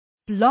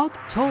Blog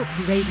Talk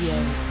Radio.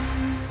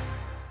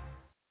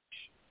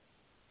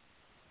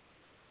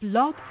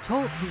 Blog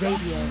Talk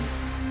Radio.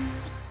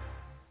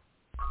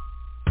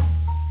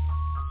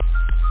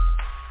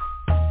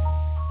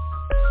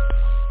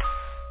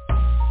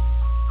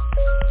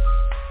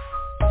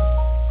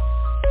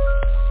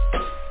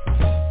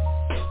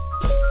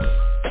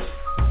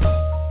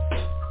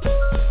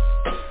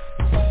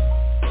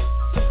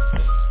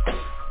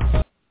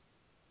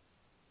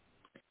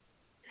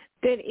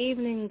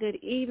 Good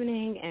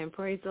evening, and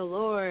praise the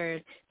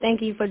Lord.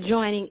 Thank you for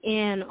joining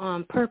in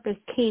on Purpose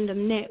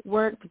Kingdom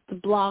Network with the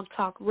Blog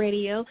Talk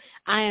Radio.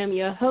 I am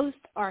your host,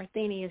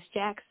 Arthenius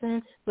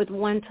Jackson, with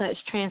One Touch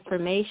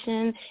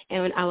Transformation,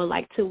 and I would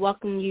like to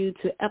welcome you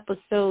to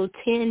episode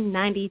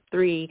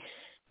 1093.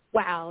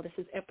 Wow, this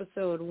is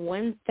episode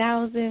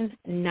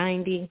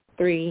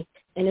 1093,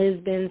 and it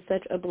has been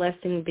such a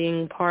blessing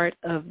being part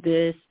of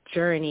this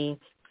journey.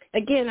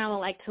 Again, I would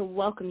like to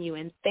welcome you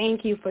and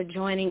thank you for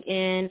joining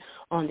in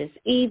on this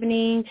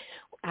evening.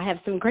 I have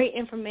some great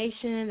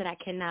information that I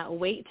cannot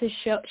wait to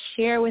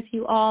share with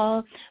you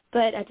all,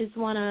 but I just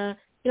want to,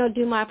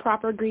 do my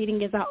proper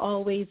greeting as I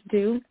always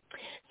do.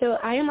 So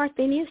I am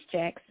Arthenius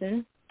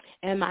Jackson,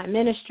 and my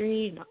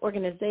ministry, my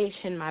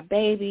organization, my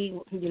baby,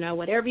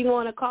 whatever you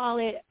want to call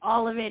it,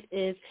 all of it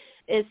is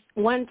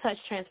One Touch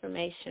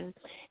Transformation.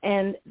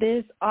 And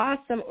this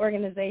awesome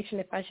organization,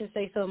 if I should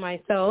say so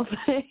myself,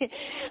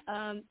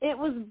 it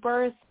was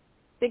birthed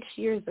 6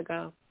 years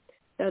ago.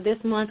 So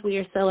this month we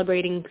are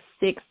celebrating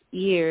 6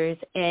 years,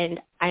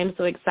 and I'm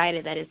so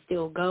excited that it's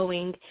still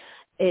going.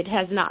 It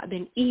has not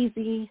been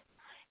easy.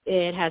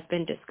 It has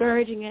been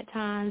discouraging at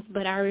times,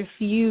 but I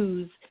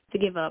refuse to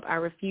give up. I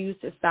refuse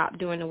to stop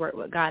doing the work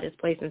what God has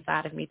placed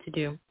inside of me to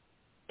do.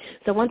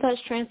 So One Touch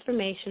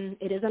Transformation,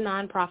 it is a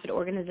nonprofit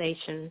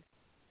organization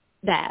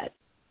that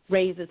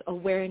raises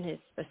awareness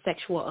of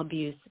sexual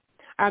abuse.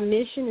 Our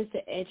mission is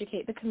to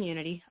educate the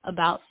community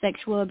about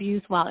sexual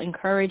abuse while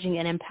encouraging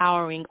and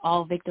empowering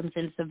all victims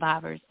and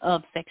survivors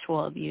of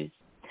sexual abuse.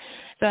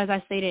 So as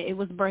I stated, it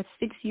was birthed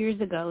 6 years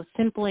ago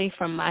simply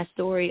from my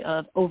story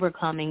of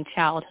overcoming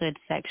childhood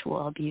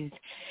sexual abuse.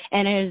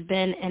 And it has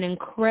been an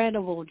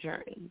incredible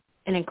journey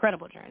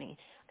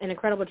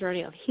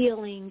of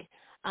healing,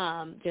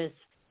 just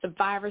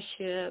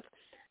survivorship,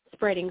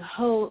 spreading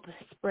hope,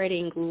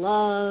 spreading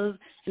love.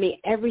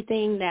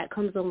 Everything that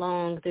comes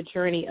along the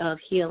journey of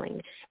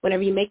healing.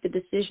 Whenever you make the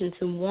decision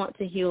to want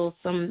to heal,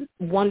 some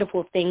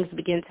wonderful things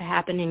begin to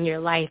happen in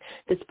your life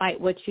despite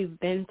what you've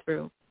been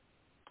through.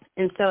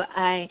 And so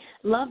I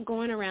love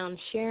going around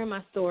sharing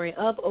my story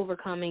of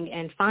overcoming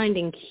and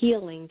finding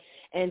healing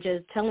and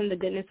just telling the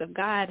goodness of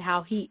God,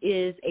 how he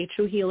is a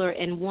true healer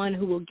and one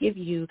who will give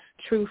you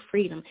true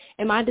freedom.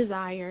 And my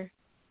desire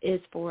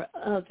is for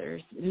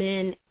others,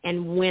 men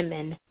and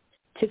women,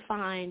 to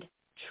find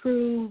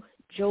true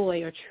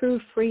joy or true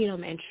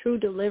freedom and true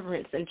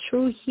deliverance and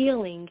true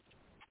healing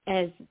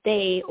as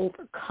they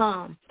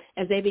overcome,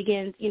 as they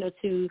begin,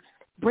 to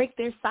break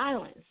their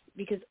silence,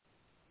 because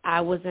I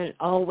wasn't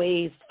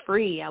always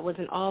free. I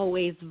wasn't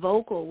always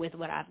vocal with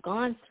what I've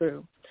gone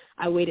through.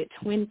 I waited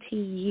 20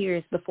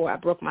 years before I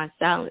broke my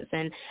silence,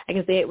 and I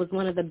can say it was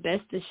one of the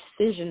best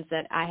decisions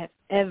that I have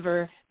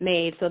ever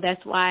made. So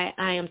that's why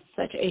I am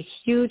such a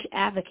huge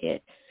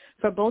advocate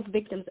for both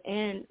victims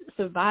and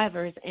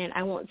survivors, and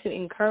I want to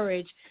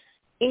encourage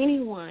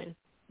anyone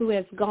who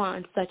has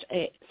gone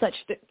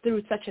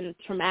through such a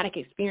traumatic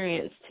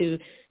experience to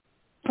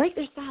break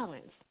their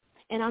silence.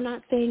 And I'm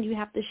not saying you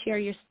have to share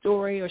your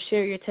story or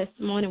share your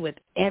testimony with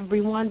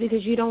everyone,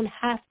 because you don't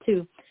have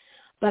to.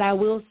 But I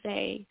will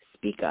say,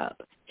 speak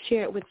up.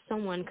 Share it with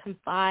someone.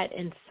 Confide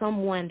in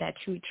someone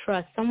that you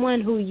trust,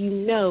 someone who you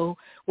know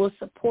will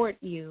support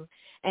you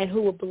and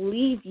who will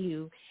believe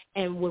you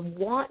and would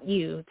want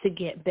you to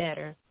get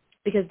better,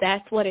 because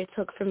that's what it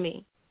took for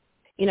me.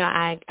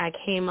 I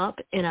came up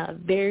in a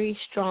very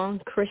strong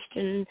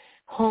Christian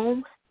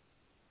home,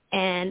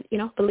 and,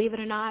 believe it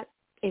or not,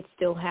 it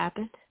still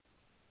happened.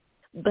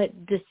 But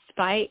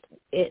despite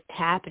it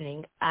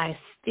happening, I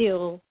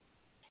still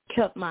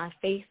kept my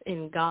faith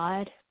in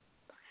God,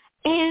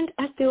 and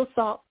I still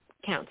sought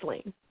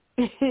counseling.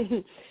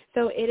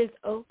 So it is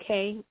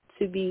okay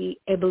to be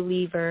a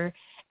believer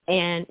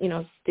and,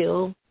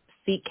 still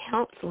seek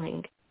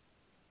counseling.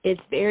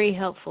 It's very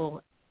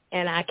helpful,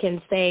 and I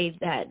can say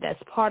that that's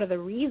part of the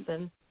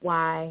reason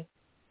why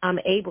I'm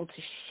able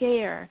to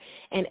share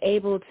and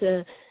able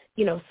to,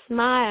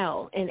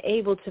 smile and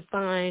able to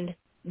find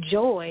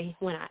joy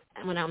when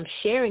I'm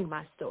sharing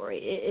my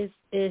story.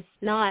 It's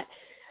not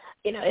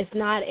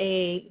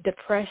a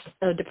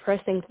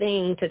depressing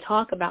thing to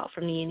talk about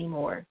for me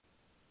anymore,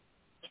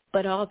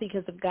 but all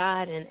because of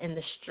God and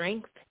the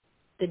strength,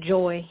 the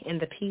joy,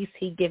 and the peace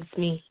he gives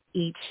me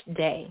each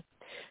day.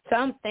 So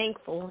I'm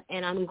thankful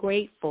and I'm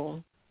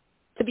grateful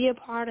to be a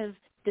part of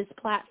this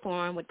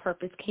platform with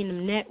Purpose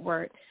Kingdom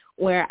Network,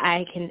 where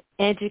I can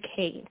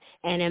educate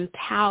and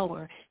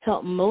empower,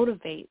 help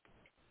motivate,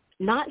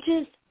 not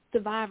just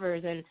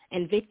survivors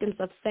and victims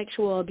of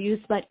sexual abuse,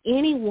 but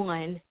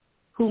anyone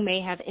who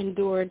may have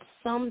endured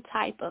some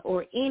type of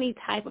or any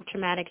type of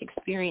traumatic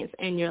experience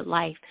in your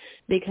life,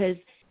 because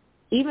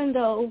even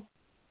though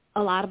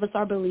a lot of us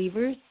are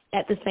believers,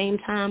 at the same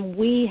time,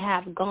 we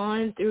have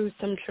gone through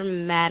some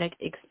traumatic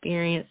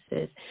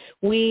experiences.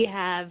 We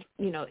have,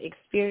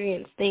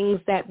 experienced things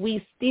that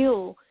we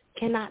still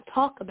cannot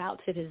talk about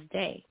to this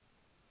day.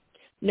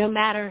 No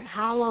matter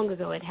how long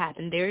ago it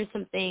happened, there are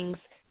some things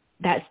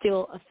that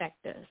still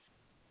affect us.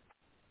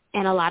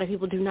 And a lot of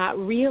people do not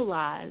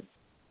realize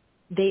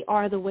they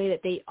are the way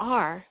that they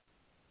are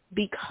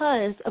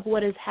because of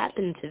what has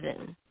happened to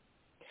them.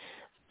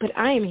 But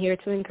I am here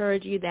to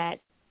encourage you that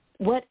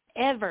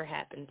whatever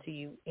happened to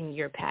you in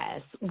your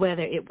past,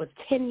 whether it was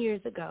 10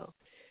 years ago,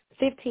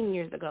 15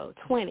 years ago,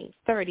 20,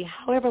 30,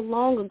 however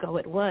long ago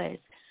it was,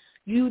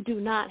 you do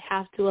not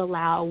have to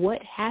allow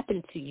what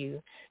happened to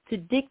you to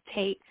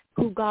dictate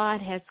who God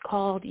has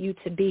called you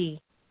to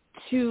be,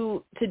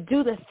 to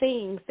do the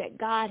things that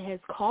God has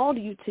called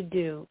you to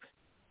do.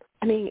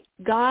 I mean,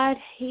 God,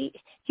 He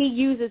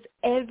uses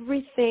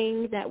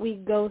everything that we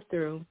go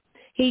through.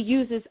 He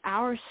uses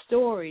our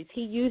stories.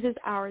 He uses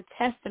our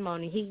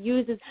testimony. He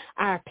uses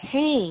our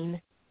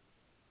pain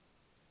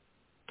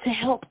to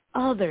help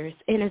others,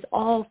 and it's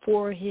all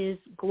for His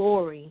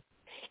glory.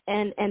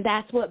 And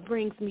that's what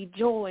brings me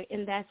joy,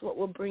 and that's what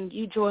will bring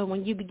you joy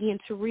when you begin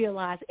to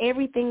realize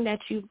everything that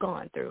you've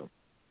gone through.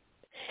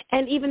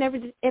 And even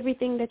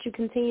everything that you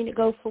continue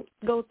to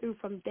go through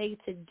from day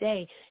to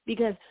day,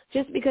 because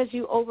just because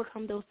you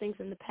overcome those things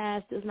in the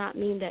past does not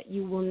mean that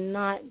you will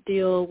not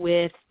deal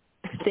with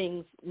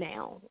things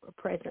now or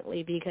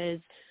presently, because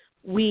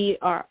we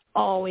are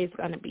always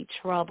going to be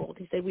troubled.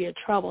 He said we are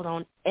troubled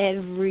on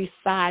every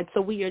side.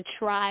 So we are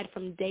tried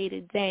from day to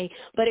day,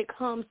 but it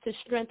comes to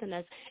strengthen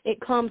us. It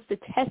comes to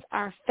test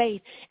our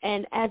faith.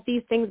 And as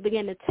these things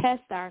begin to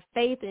test our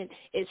faith, and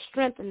it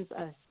strengthens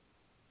us,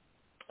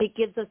 it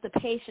gives us the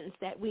patience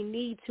that we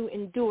need to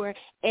endure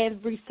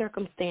every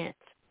circumstance.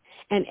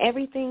 And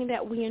everything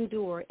that we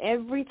endure,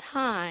 every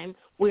time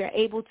we are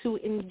able to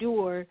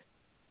endure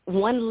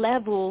one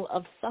level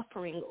of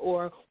suffering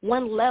or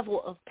one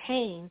level of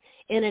pain,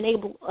 it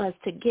enables us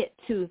to get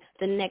to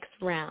the next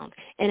round.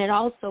 And it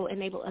also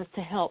enables us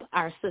to help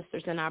our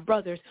sisters and our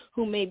brothers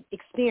who may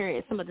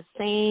experience some of the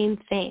same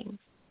things.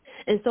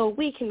 And so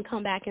we can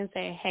come back and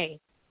say, hey,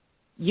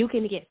 you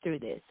can get through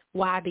this.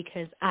 Why?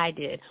 Because I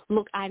did.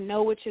 Look, I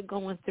know what you're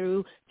going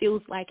through.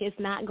 Feels like it's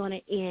not going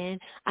to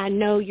end. I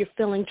know you're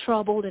feeling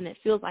troubled and it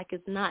feels like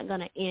it's not going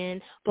to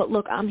end. But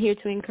look, I'm here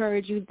to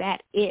encourage you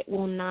that it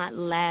will not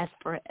last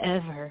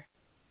forever.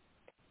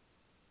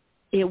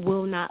 It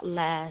will not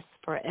last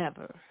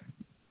forever.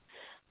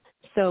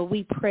 So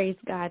we praise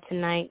God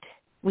tonight.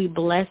 We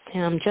bless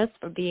Him just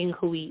for being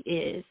who He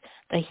is,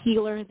 the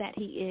healer that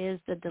He is,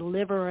 the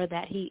deliverer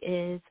that He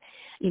is,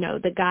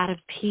 the God of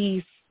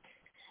peace,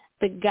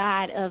 the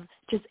God of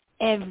just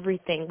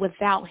everything.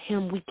 Without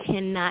Him, we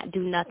cannot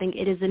do nothing.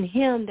 It is in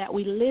Him that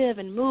we live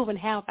and move and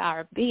have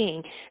our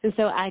being. And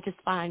so I just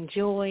find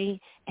joy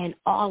in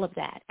all of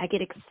that. I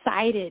get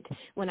excited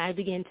when I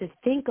begin to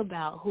think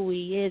about who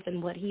He is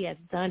and what He has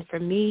done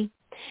for me.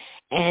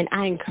 And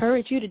I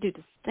encourage you to do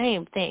the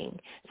same thing.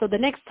 So the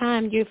next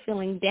time you're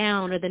feeling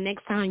down, or the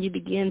next time you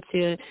begin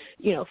to,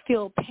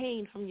 feel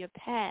pain from your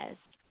past,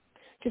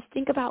 just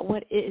think about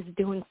what it is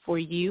doing for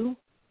you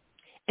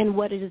and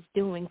what it is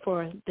doing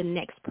for the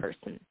next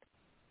person.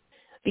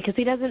 Because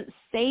He doesn't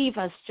save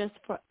us just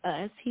for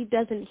us. He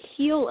doesn't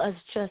heal us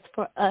just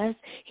for us.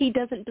 He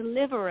doesn't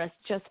deliver us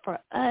just for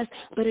us,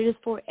 but it is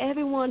for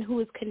everyone who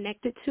is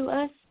connected to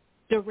us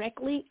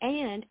directly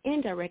and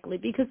indirectly,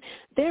 because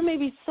there may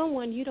be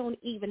someone you don't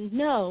even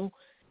know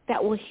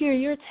that will hear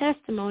your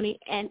testimony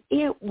and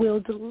it will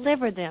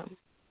deliver them.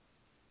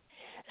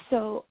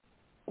 So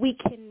we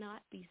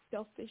cannot be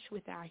selfish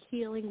with our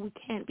healing. We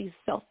can't be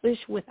selfish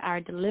with our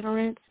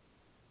deliverance.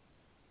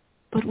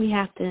 But we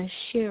have to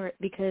share it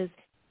because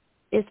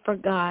it's for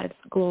God's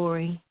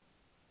glory.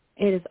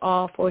 It is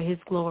all for His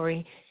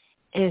glory.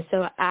 And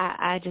so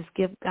I just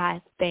give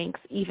God thanks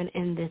even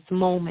in this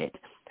moment.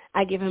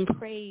 I give Him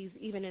praise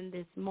even in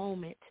this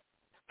moment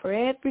for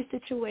every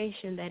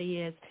situation that He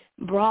has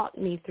brought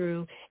me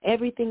through,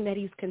 everything that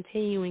He's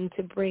continuing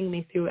to bring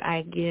me through.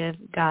 I give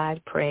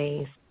God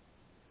praise.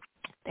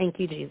 Thank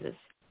you, Jesus.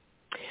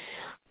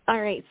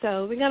 All right,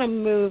 so we're going to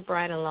move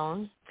right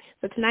along.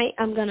 So tonight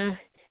I'm going to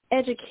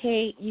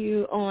educate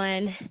you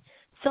on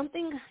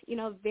something,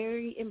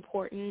 very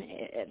important,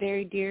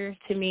 very dear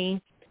to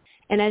me.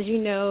 And as you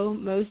know,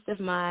 most of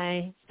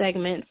my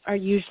segments are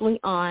usually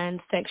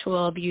on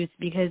sexual abuse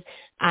because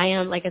I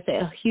am, like I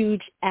said, a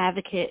huge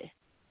advocate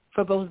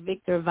for both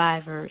victim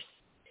survivors.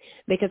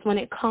 Because when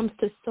it comes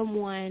to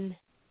someone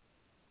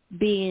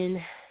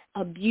being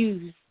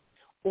abused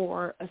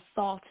or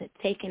assaulted,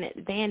 taken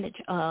advantage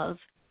of,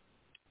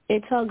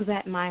 it tugs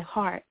at my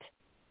heart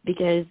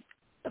because,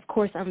 of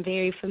course, I'm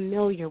very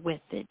familiar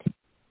with it.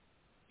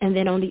 And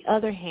then on the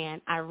other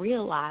hand, I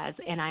realize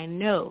and I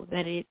know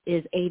that it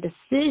is a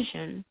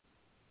decision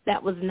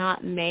that was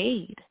not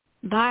made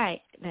by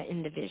that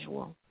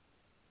individual.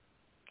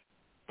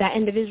 that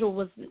individual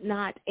was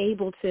not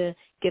able to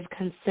give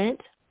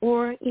consent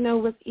or,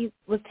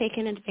 was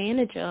taken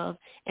advantage of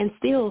and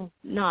still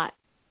not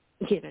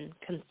given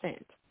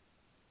consent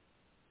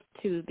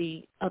to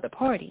the other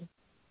party.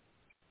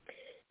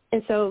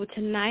 And so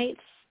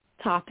tonight's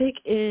topic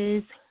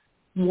is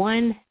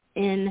 1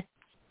 in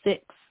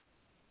 6.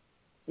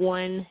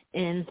 1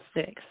 in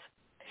 6.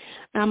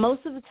 Now,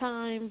 most of the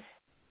time,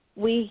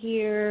 we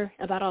hear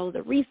about all of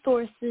the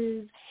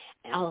resources,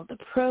 all of the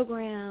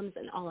programs,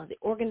 and all of the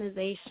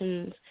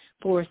organizations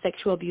for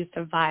sexual abuse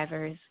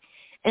survivors.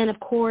 And, of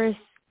course,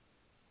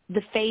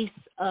 the face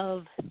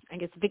of,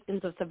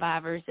 victims of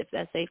survivors, if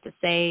that's safe to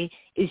say,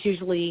 is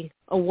usually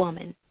a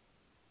woman.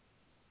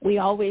 We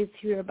always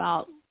hear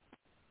about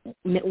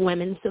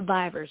women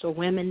survivors or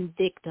women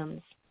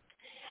victims.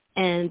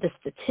 And the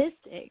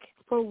statistic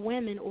for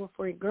women or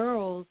for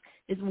girls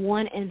is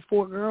 1 in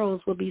 4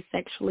 girls will be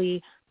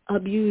sexually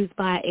abused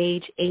by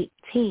age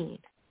 18.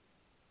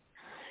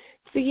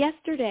 So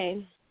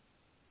yesterday,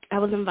 I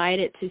was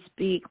invited to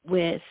speak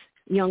with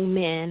young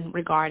men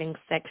regarding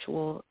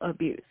sexual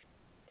abuse.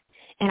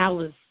 And I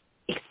was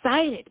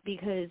excited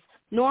because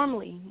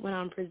normally when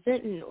I'm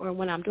presenting or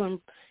when I'm doing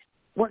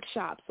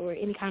workshops or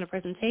any kind of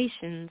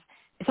presentations,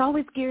 it's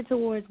always geared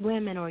towards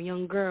women or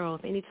young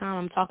girls. Anytime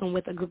I'm talking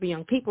with a group of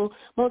young people,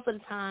 most of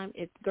the time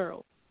it's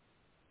girls.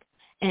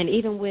 And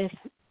even with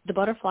the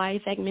Butterfly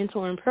Effect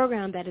Mentoring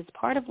Program that is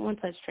part of One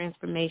Touch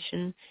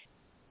Transformation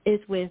is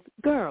with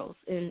girls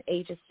in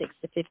ages 6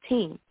 to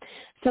 15.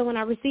 So when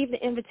I received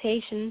the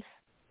invitation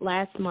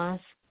last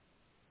month,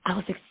 I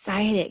was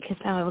excited because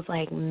I was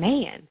like,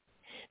 man,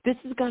 this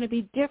is going to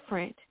be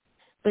different,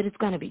 but it's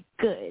going to be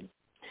good.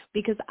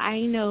 Because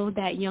I know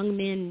that young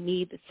men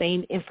need the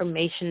same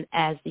information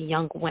as the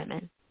young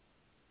women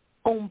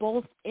on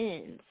both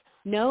ends,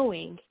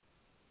 knowing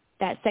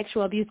that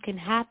sexual abuse can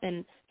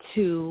happen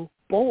to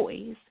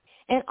boys,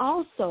 and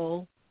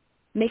also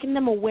making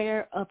them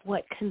aware of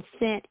what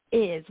consent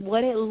is,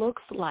 what it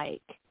looks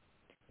like,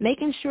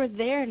 making sure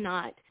they're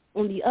not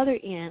on the other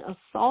end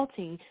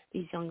assaulting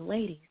these young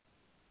ladies.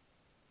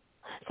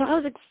 So I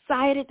was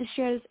excited to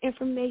share this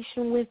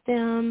information with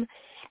them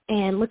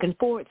and looking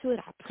forward to it.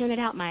 I printed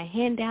out my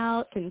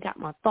handouts and got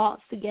my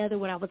thoughts together,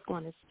 what I was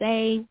going to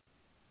say.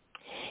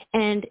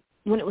 And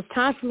when it was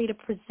time for me to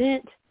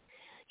present,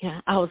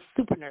 I was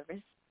super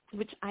nervous,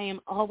 which I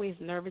am always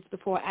nervous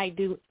before I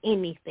do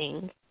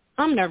anything.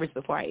 I'm nervous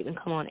before I even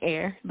come on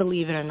air,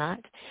 believe it or not.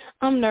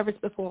 I'm nervous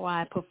before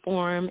I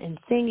perform and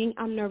singing.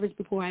 I'm nervous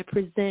before I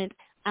present.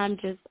 I'm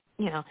just,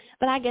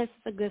 but I guess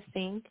it's a good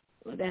thing.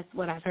 That's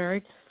what I've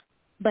heard.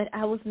 But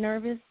I was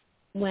nervous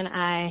when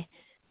I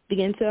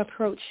began to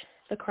approach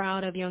the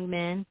crowd of young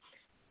men.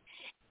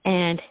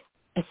 And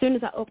as soon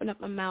as I opened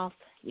up my mouth,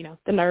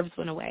 the nerves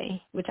went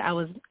away, which I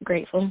was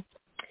grateful.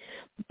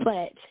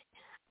 But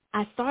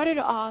I started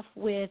off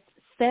with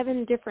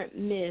 7 different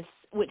myths,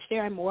 which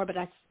there are more, but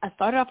I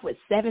started off with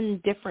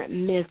 7 different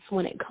myths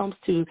when it comes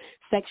to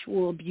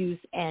sexual abuse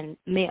and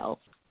males.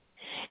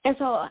 And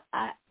so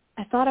I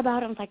thought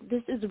about it. I was like,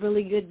 this is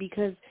really good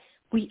because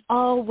we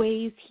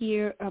always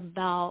hear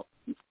about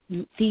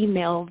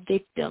female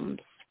victims.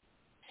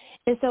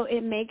 And so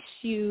it makes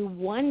you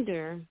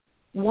wonder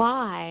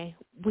why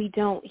we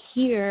don't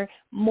hear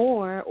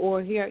more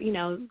or hear,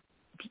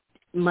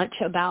 much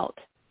about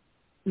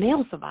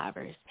male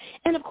survivors.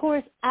 And, of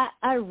course,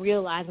 I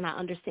realize and I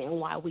understand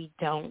why we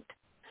don't,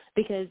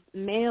 because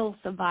male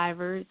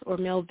survivors or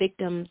male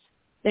victims,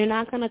 they're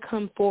not going to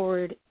come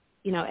forward,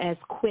 as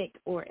quick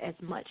or as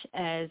much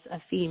as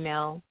a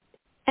female.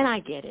 And I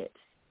get it.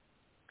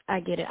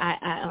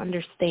 I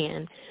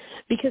understand.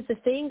 Because the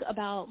thing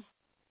about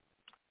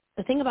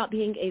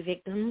being a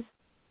victim,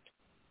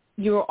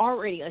 you're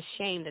already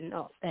ashamed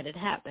enough that it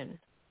happened.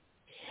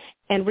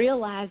 And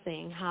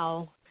realizing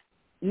how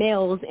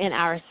males in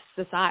our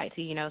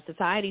society,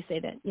 society say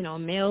that,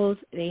 males,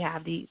 they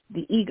have the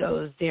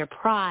egos, their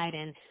pride,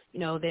 and,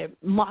 they're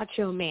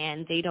macho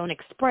man. They don't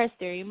express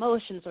their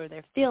emotions or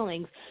their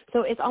feelings.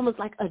 So it's almost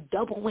like a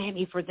double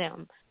whammy for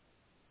them.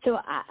 So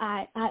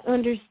I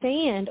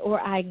understand or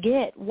I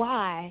get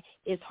why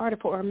it's harder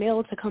for a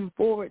male to come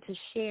forward to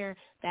share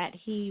that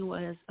he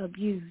was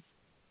abused.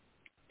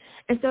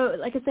 And so,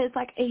 like I said, it's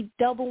like a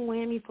double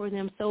whammy for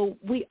them. So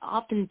we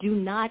often do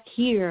not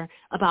hear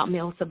about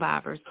male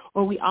survivors,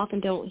 or we often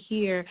don't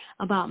hear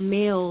about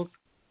males,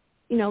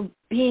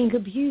 being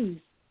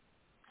abused.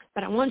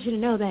 But I want you to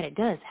know that it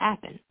does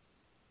happen.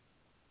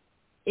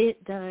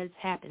 It does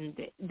happen.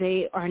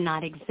 They are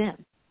not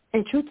exempt.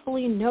 And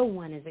truthfully, no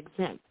one is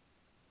exempt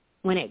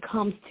when it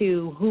comes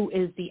to who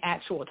is the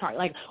actual target.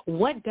 Like,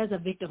 what does a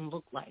victim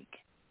look like?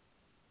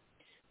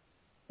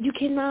 You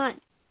cannot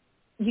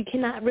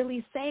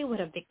really say what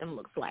a victim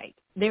looks like.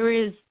 There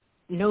is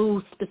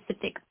no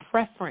specific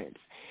preference.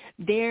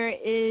 There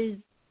is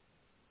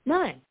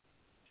none.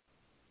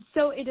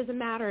 So it doesn't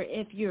matter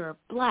if you're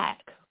black,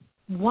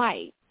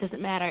 white,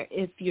 doesn't matter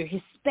if you're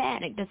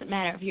Hispanic, doesn't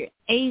matter if you're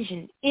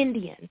Asian,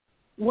 Indian,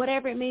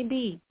 whatever it may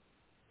be.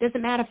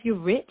 Doesn't matter if you're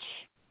rich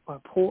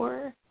or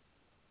poor.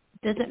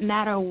 Doesn't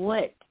matter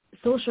what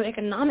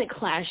socioeconomic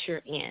class you're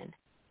in.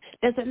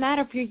 Doesn't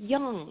matter if you're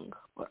young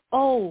or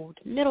old,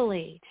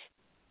 middle-aged.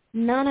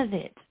 None of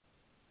it.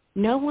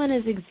 No one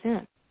is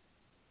exempt.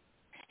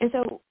 And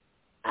so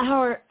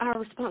our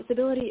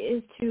responsibility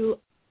is to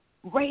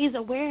raise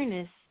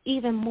awareness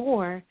even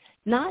more,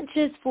 not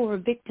just for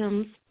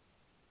victims,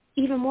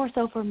 even more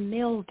so for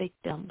male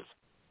victims.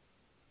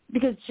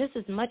 Because just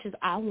as much as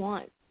I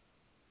want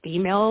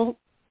female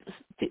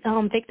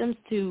victims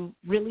to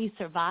really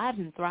survive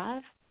and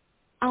thrive,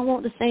 I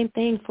want the same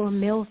thing for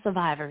male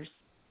survivors.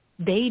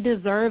 They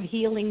deserve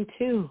healing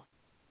too.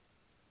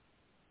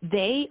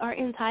 They are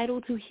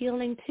entitled to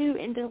healing too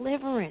and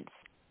deliverance.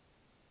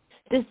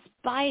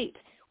 Despite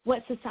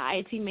what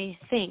society may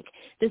think,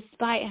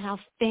 despite how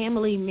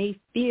family may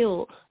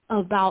feel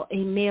about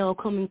a male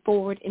coming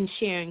forward and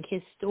sharing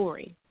his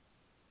story.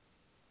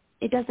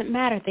 It doesn't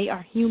matter. They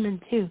are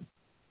human too.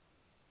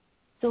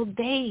 So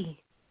they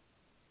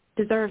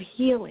deserve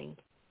healing.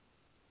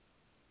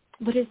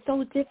 But it's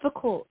so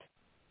difficult,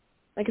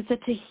 like I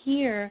said, to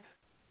hear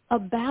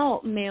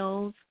about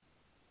males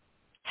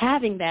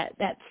having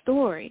that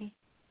story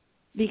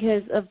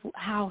because of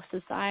how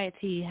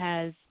society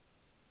has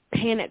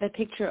painted the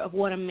picture of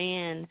what a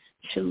man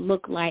should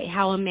look like,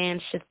 how a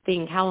man should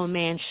think, how a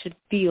man should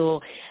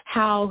feel,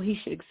 how he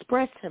should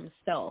express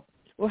himself,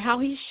 or how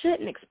he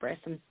shouldn't express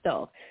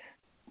himself.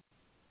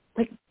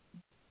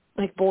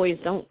 Like boys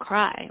don't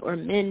cry or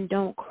men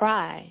don't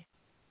cry.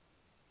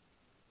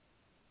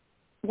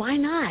 Why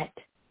not?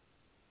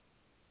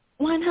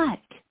 Why not?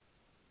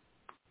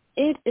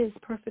 It is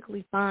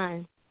perfectly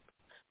fine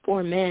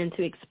for a man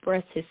to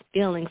express his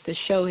feelings, to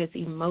show his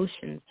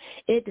emotions.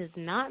 It does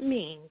not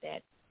mean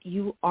that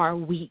you are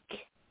weak.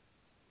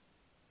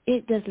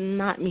 It does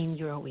not mean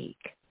you're weak.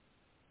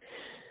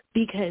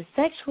 Because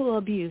sexual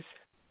abuse,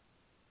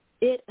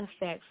 it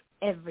affects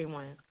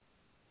everyone.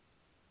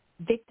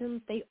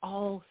 Victims, they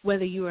all,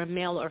 whether you are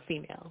male or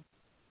female,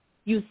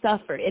 you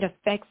suffer. It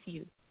affects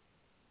you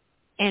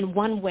in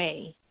one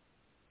way,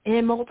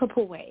 in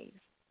multiple ways.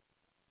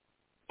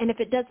 And if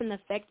it doesn't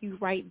affect you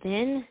right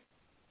then,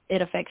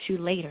 it affects you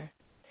later.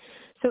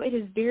 So it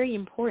is very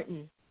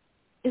important.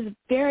 It's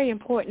very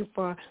important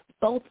for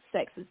both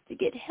sexes to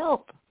get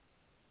help,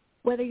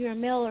 whether you're a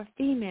male or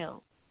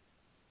female.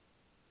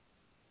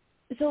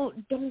 So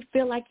don't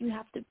feel like you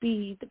have to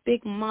be the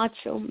big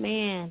macho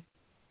man.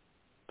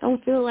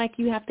 Don't feel like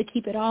you have to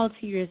keep it all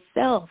to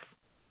yourself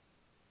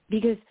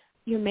because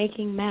you're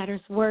making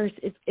matters worse.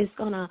 It's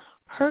going to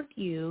hurt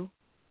you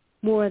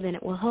more than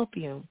it will help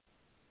you.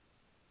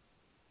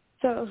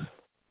 So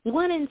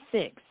 1 in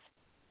 6,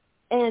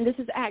 and this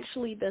is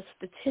actually the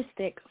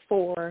statistic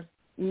for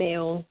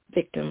male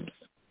victims,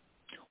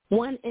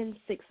 1 in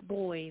 6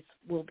 boys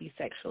will be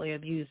sexually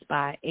abused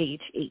by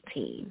age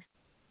 18.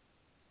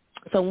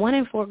 So 1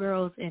 in 4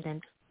 girls and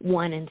then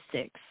 1 in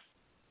 6.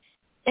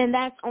 And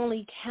that's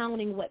only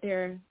counting what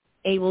they're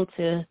able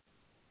to,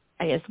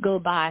 go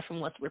by from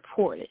what's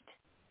reported.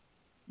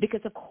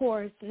 Because, of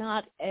course,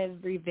 not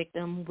every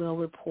victim will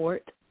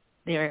report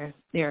their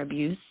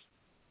abuse.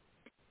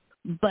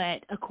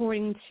 But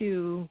according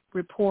to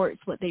reports,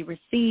 what they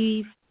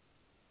receive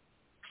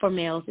for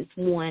males is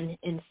 1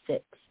 in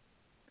 6.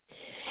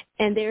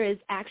 And there is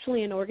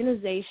actually an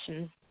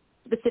organization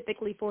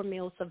specifically for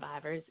male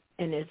survivors,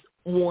 and it's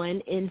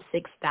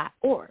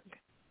 1in6.org.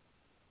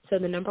 So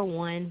the number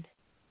 1,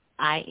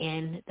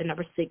 IN, the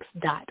number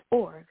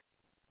 6.org.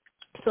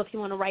 So if you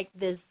want to write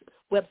this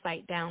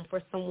website down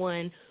for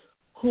someone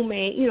who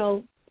may,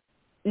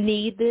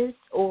 need this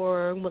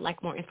or would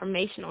like more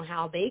information on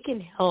how they can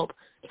help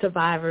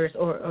survivors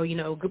or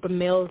a group of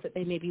males that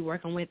they may be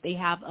working with, they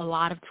have a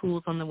lot of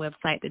tools on the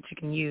website that you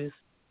can use.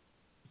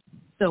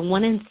 So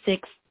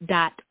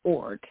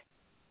 1in6.org.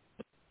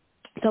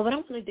 So what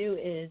I'm going to do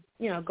is,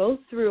 go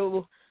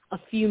through a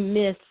few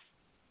myths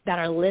that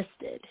are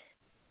listed.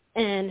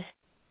 And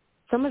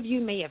some of you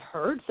may have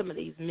heard some of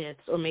these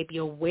myths or may be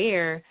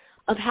aware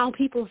of how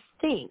people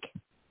think.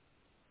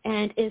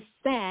 And it's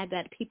sad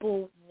that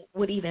people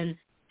would even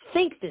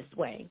think this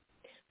way.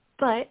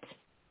 But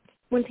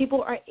when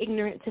people are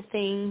ignorant to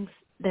things,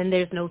 then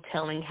there's no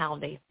telling how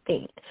they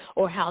think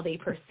or how they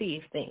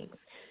perceive things.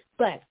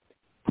 But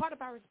part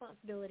of our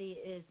responsibility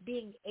is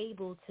being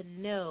able to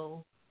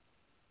know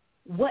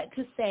what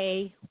to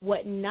say,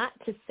 what not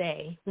to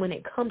say when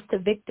it comes to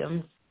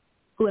victims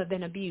who have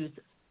been abused.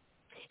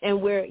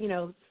 And we're,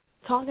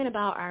 talking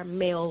about our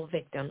male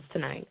victims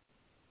tonight.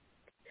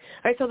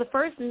 All right, so the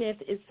first myth,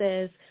 it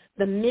says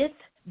the myth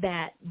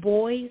that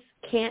boys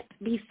can't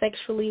be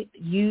sexually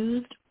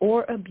used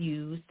or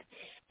abused,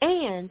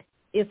 and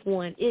if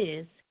one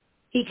is,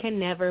 he can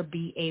never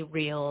be a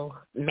real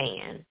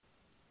man.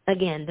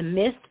 Again, the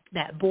myth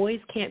that boys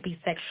can't be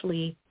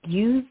sexually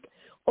used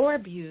or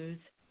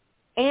abused,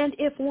 and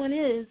if one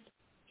is,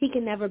 he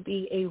can never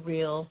be a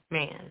real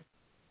man.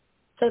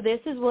 So this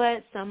is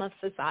what some of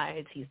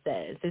society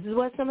says. This is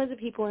what some of the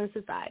people in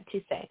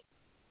society say,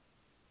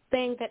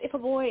 saying that if a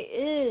boy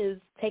is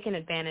taken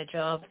advantage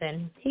of,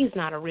 then he's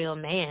not a real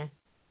man.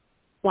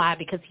 Why?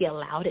 Because he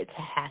allowed it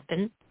to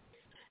happen.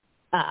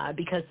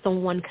 because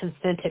someone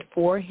consented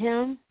for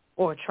him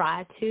or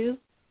tried to,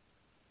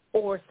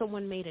 or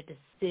someone made a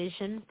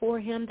decision for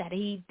him that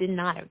he did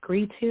not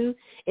agree to?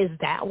 Is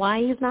that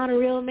why he's not a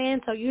real man?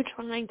 So you're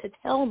trying to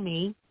tell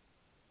me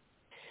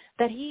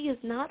that he is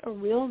not a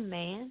real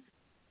man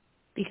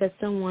because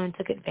someone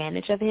took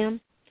advantage of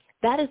him?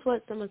 That is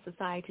what some of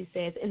society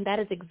says, and that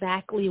is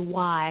exactly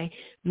why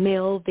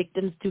male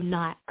victims do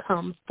not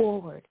come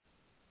forward.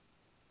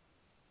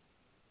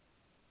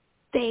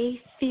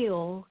 They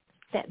feel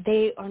that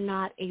they are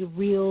not a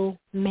real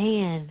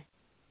man.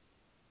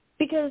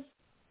 Because,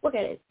 look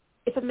at it,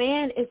 if a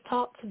man is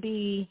taught to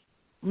be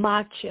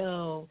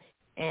macho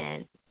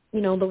and,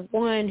 the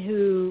one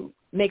who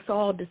makes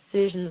all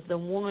decisions, the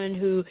one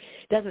who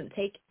doesn't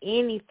take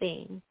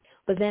anything,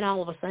 but then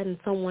all of a sudden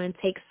someone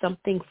takes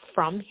something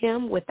from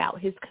him without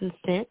his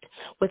consent,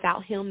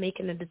 without him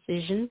making a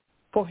decision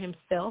for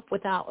himself,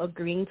 without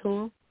agreeing to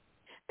him,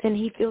 then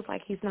he feels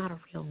like he's not a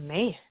real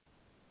man.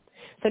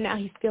 So now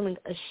he's feeling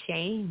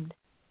ashamed.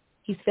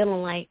 He's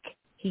feeling like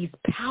he's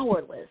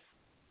powerless,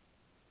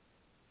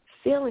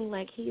 feeling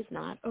like he's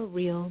not a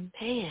real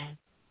man.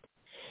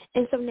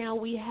 And so now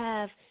we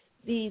have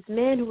these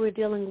men who are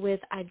dealing with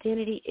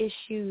identity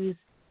issues.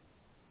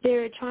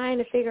 They're trying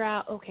to figure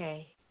out,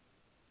 okay,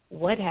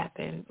 what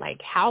happened?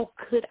 Like, how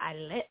could I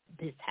let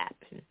this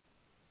happen?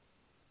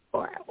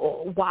 Or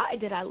why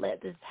did I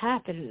let this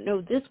happen?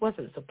 No, this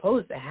wasn't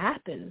supposed to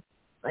happen.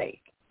 Like,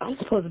 I'm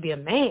supposed to be a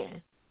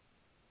man.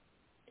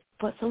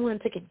 But someone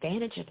took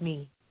advantage of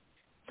me.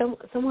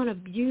 Someone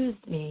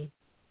abused me.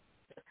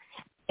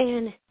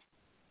 And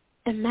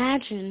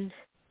imagine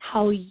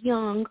how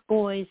young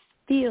boys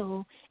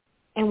feel,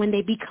 and when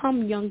they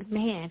become young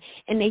men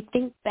and they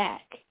think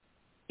back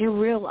and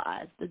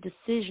realize the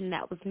decision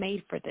that was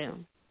made for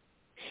them.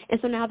 And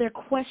so now they're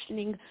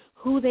questioning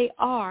who they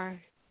are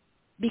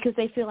because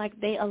they feel like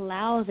they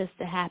allow this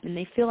to happen.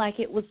 They feel like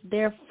it was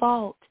their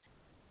fault.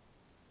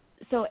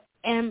 So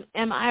am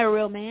I a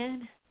real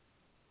man?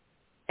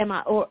 Am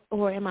I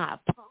or am I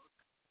a punk?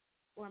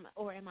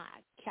 Or am I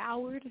a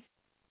coward?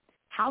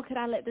 How could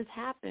I let this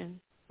happen?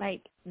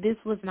 Like, this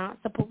was not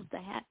supposed to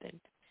happen.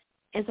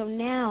 And so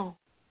now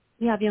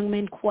we have young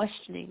men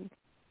questioning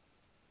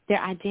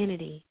their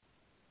identity,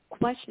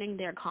 questioning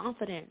their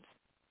confidence.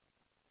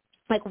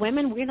 Like,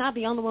 women, we're not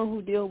the only one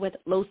who deal with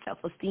low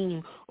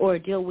self-esteem or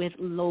deal with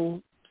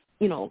low,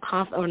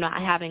 or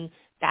not having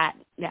that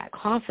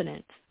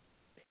confidence.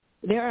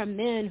 There are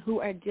men who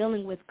are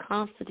dealing with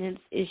confidence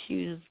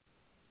issues,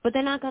 but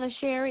they're not going to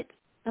share it.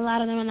 A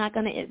lot of them are not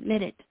going to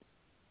admit it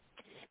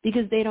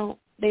because they don't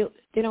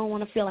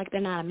want to feel like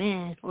they're not a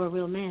man or a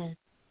real man.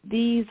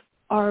 These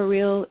are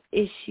real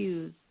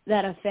issues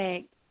that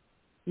affect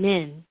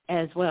men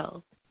as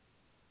well.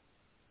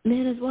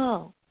 Men as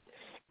well.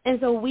 And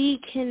so we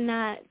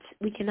cannot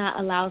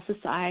allow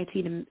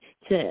society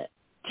to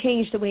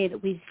change the way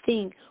that we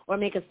think or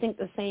make us think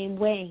the same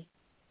way,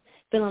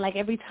 feeling like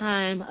every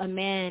time a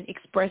man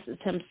expresses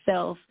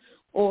himself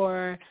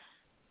or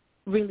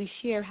really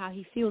share how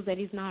he feels that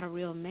he's not a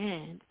real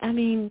man. I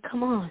mean,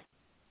 come on.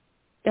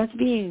 That's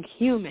being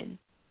human.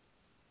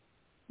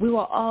 We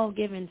were all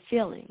given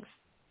feelings.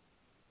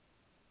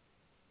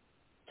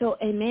 So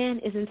a man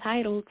is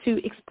entitled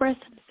to express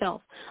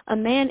himself. A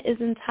man is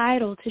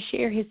entitled to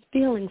share his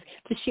feelings,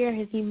 to share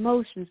his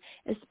emotions,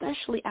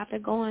 especially after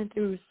going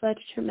through such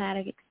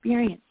traumatic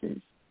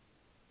experiences.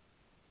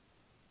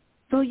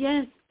 So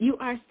yes, you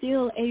are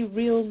still a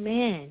real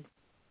man.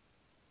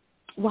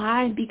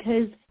 Why?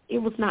 Because it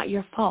was not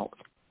your fault.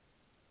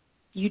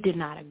 You did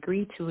not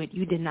agree to it.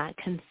 You did not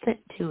consent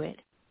to it.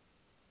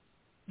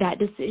 That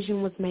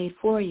decision was made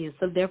for you.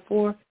 So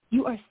therefore,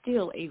 you are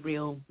still a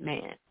real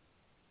man.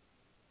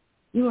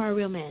 You are a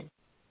real man.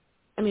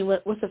 I mean,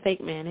 what's a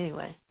fake man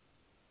anyway?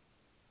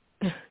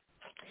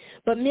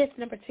 But myth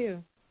number 2,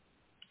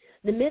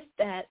 the myth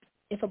that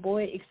if a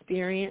boy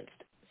experienced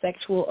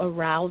sexual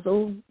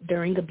arousal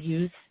during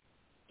abuse,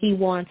 he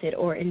wanted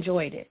or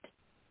enjoyed it.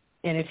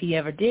 And if he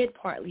ever did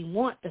partly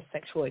want the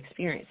sexual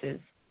experiences,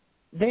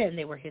 then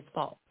they were his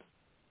fault.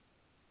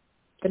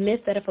 The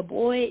myth that if a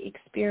boy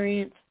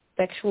experienced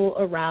sexual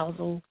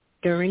arousal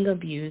during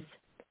abuse,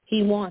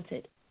 he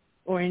wanted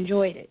or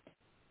enjoyed it.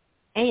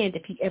 And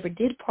if he ever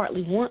did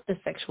partly want the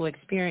sexual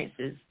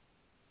experiences,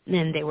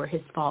 then they were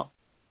his fault.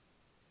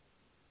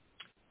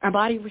 Our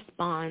body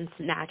responds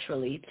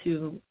naturally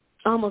to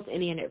almost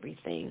any and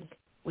everything.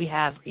 We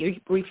have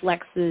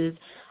reflexes.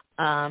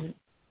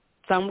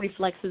 Some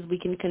reflexes we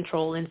can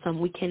control and some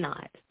we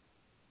cannot.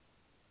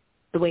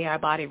 The way our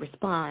body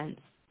responds,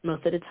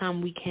 most of the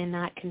time we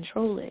cannot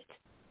control it.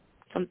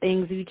 Some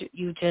things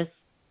you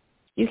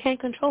can't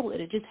control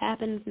it. It just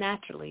happens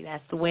naturally.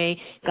 That's the way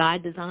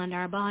God designed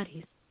our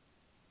bodies.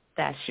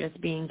 That's just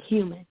being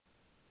human.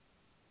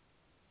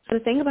 So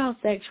the thing about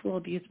sexual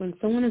abuse, when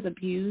someone is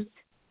abused,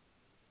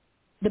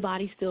 the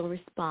body still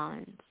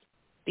responds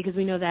because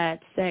we know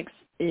that sex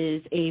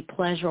is a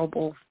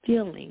pleasurable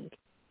feeling.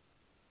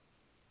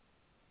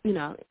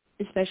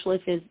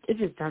 Especially if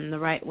it's done the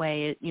right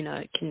way,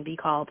 it can be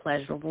called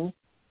pleasurable.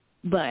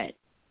 But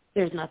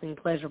there's nothing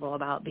pleasurable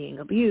about being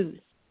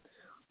abused.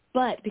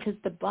 But because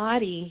the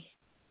body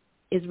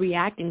is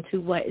reacting to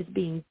what is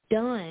being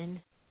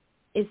done,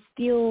 it's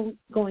still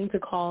going to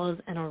cause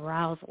an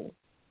arousal.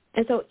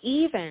 And so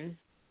even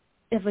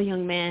if a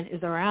young man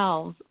is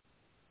aroused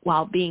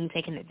while being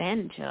taken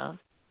advantage of,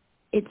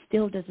 it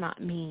still does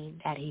not mean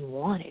that he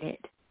wanted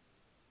it.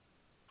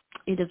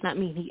 It does not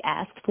mean he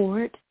asked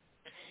for it.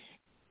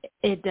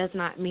 It does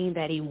not mean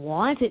that he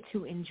wanted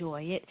to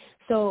enjoy it.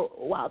 So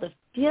while the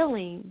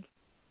feeling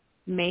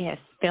may have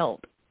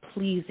felt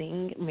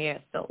pleasing, may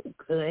have felt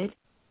good,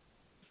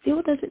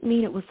 still doesn't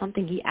mean it was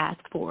something he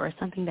asked for or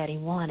something that he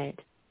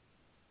wanted.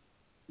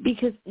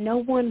 Because no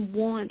one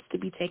wants to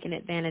be taken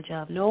advantage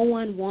of. No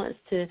one wants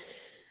to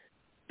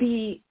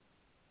be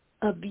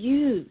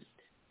abused.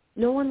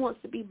 No one wants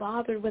to be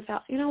bothered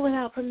without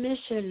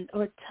permission,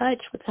 or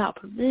touched without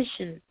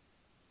permission.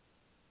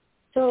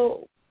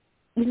 So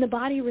when the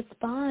body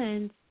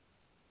responds,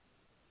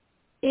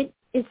 it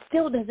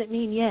still doesn't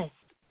mean yes.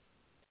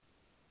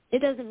 It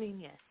doesn't mean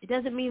yes. It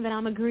doesn't mean that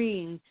I'm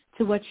agreeing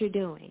to what you're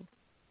doing.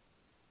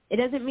 It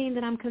doesn't mean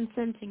that I'm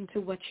consenting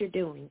to what you're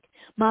doing.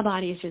 My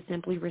body is just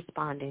simply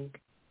responding.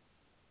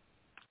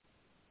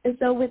 And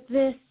so with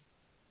this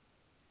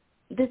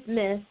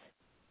myth,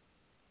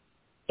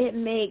 it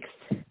makes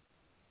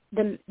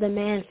the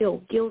man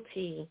feel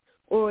guilty,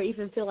 or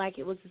even feel like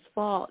it was his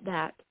fault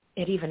that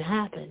it even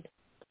happened.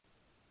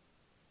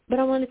 But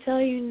I want to tell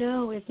you,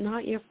 no, it's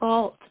not your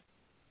fault.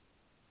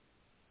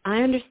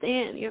 I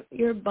understand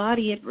your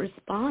body had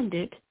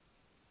responded,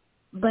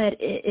 but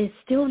it's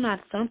still not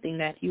something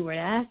that you were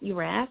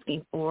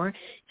asking for.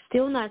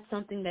 Still not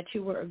something that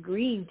you were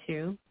agreeing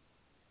to.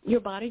 Your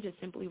body just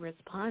simply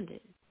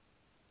responded.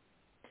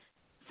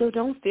 So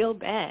don't feel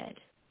bad.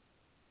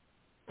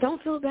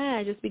 Don't feel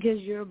bad just because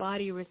your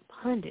body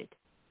responded.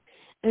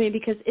 I mean,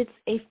 because it's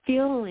a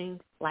feeling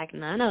like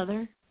none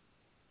other,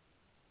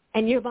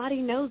 and your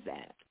body knows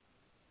that.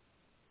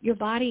 Your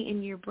body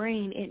and your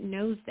brain, it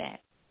knows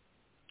that.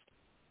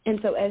 And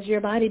so as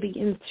your body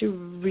begins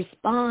to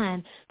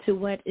respond to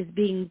what is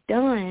being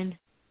done,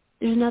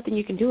 there's nothing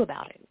you can do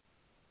about it.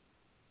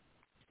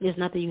 There's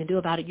nothing you can do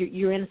about it.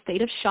 You're in a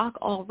state of shock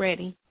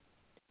already.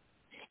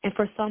 And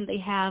for some, they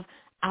have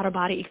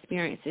out-of-body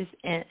experiences,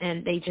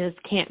 and they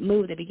just can't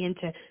move. They begin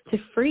to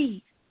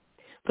freeze.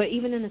 But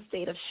even in a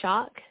state of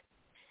shock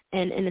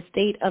and in a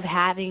state of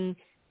having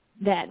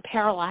that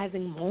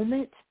paralyzing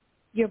moment,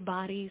 your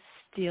body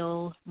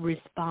still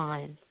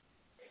responds,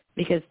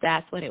 because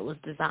that's what it was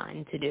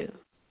designed to do.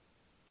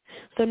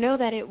 So know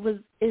that it was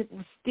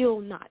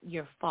still not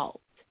your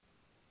fault.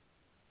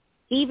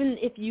 Even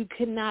if you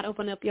could not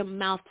open up your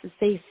mouth to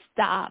say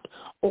stop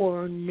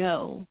or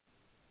no,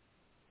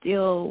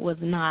 still was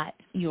not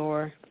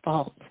your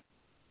fault.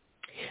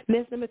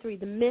 Myth number 3,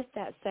 the myth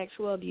that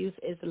sexual abuse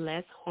is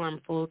less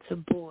harmful to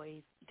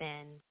boys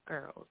than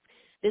girls.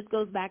 This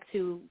goes back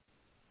to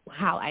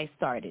how I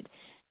started.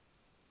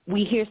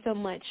 We hear so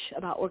much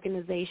about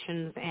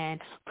organizations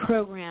and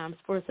programs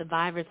for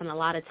survivors, and a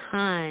lot of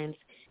times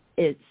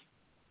it's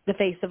the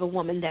face of a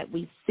woman that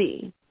we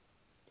see.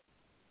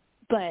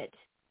 But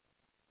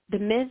the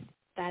myth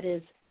that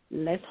is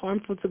less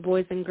harmful to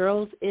boys and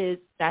girls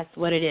that's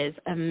what it is,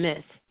 a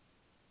myth.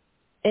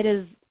 It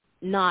is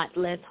not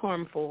less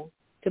harmful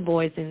to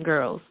boys and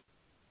girls.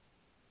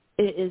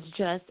 It is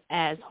just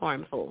as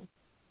harmful.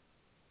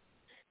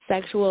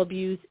 Sexual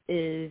abuse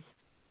is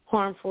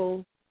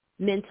harmful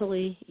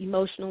mentally,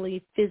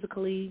 emotionally,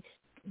 physically,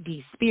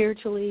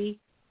 spiritually.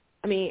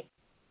 I mean,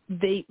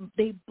 they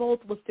both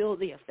will feel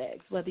the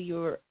effects, whether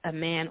you're a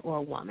man or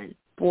a woman,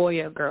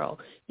 boy or girl.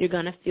 You're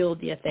going to feel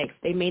the effects.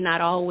 They may not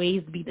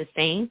always be the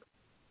same,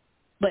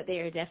 but they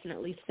are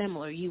definitely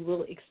similar. You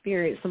will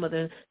experience some of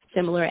the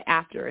similar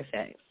after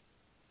effects.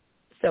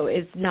 So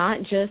it's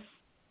not just,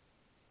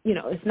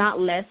 it's not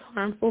less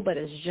harmful, but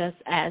it's just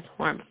as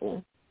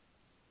harmful.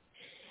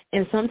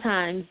 And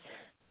sometimes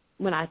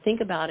when I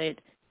think about it,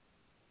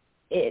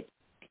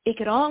 it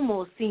could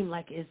almost seem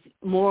like it's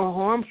more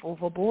harmful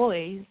for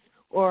boys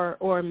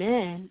or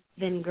men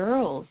than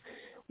girls.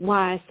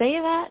 Why I say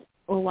that,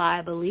 or why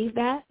I believe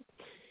that,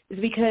 is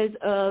because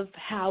of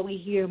how we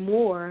hear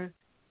more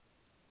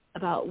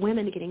about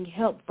women getting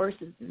help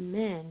versus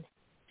men.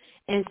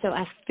 And so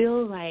I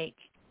feel like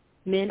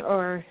men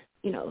are,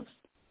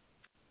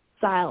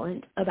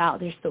 silent about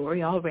their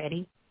story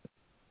already.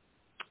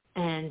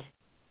 And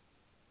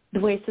the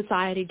way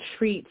society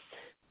treats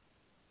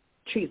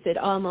it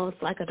almost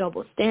like a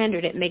double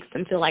standard, it makes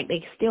them feel like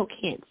they still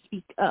can't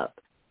speak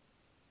up.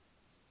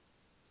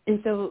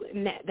 And so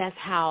that's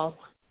how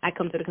I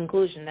come to the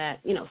conclusion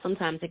that,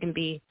 sometimes it can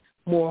be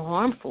more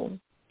harmful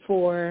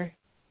for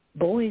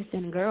boys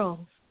than girls,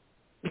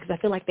 because I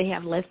feel like they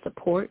have less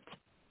support.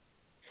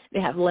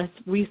 They have less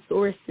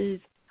resources,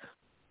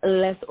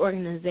 less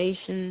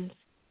organizations,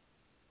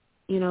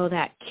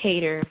 that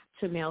cater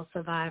to male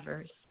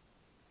survivors.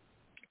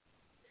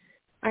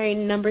 All right,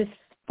 number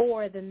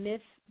 4, the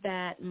myth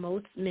that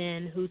most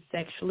men who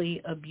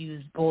sexually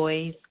abuse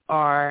boys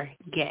are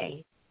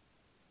gay.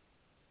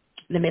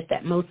 the myth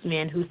that most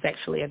men who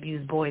sexually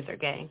abuse boys are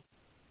gay.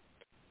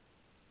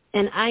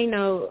 And I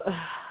know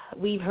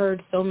we've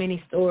heard so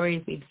many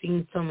stories. We've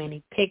seen so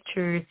many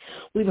pictures.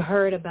 We've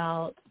heard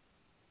about,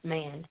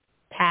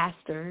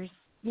 pastors,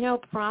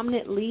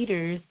 prominent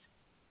leaders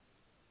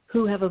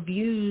who have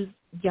abused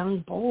young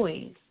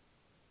boys.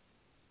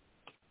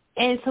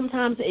 And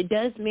sometimes it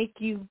does make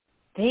you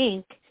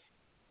think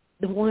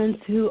the ones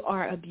who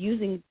are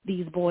abusing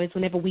these boys,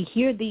 whenever we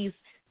hear these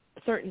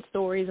certain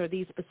stories or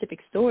these specific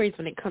stories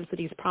when it comes to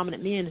these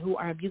prominent men who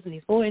are abusing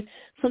these boys,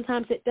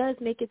 sometimes it does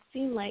make it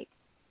seem like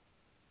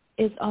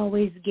it's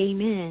always gay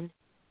men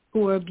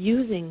who are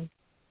abusing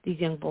these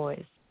young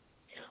boys.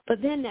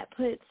 But then that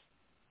puts,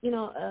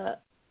 a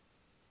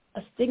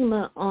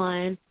stigma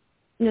on,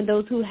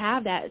 those who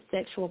have that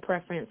sexual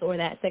preference or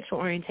that sexual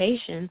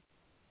orientation.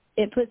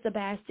 It puts a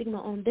bad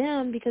stigma on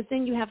them, because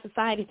then you have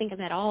society thinking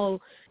that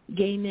all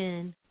gay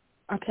men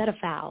are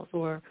pedophiles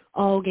or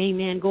all gay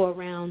men go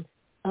around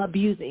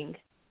abusing,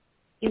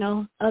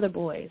 other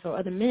boys or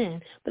other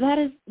men.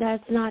 But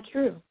that's not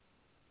true.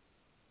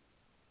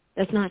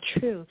 That's not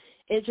true.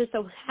 It just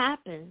so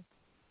happens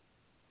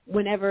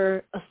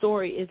whenever a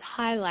story is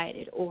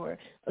highlighted or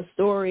a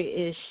story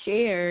is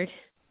shared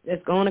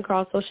that's going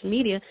across social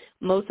media,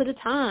 most of the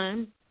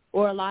time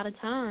or a lot of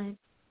time,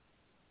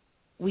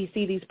 we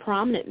see these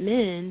prominent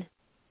men,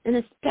 and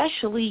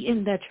especially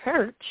in the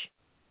church,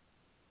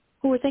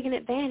 who are taking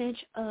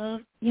advantage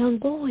of young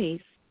boys.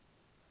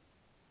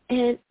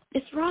 And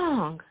it's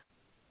wrong.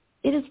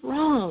 It is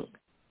wrong.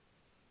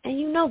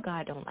 And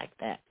God don't like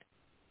that.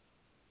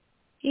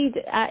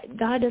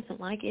 God doesn't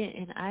like it,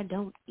 and I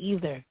don't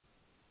either.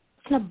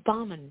 It's an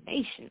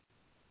abomination.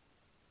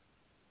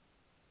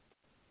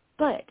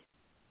 But,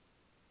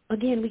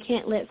 again, we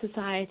can't let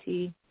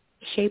society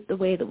shape the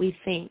way that we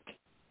think.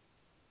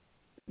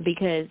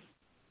 Because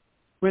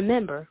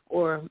remember,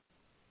 or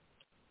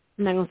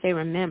I'm not going to say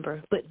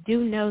remember, but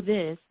do know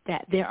this,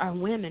 that there are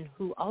women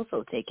who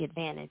also take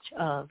advantage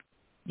of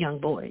young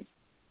boys.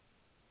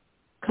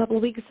 A couple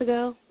of weeks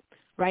ago,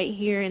 right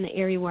here in the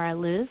area where I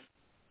live,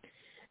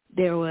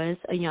 there was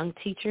a young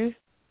teacher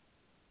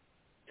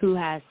who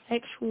has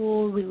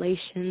sexual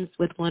relations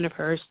with one of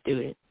her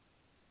students.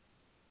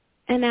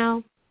 And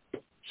now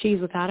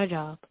she's without a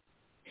job.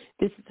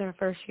 This is her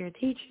first year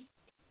teaching,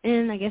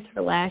 and I guess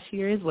her last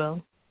year as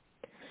well.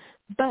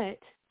 But,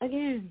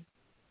 again,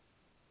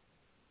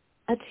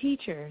 a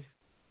teacher,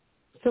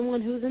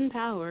 someone who's in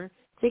power,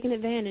 taking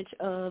advantage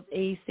of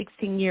a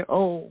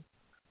 16-year-old.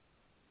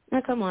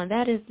 Now, come on,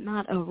 that is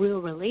not a real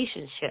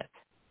relationship.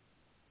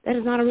 That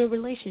is not a real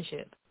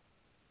relationship.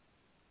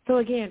 So,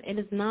 again, it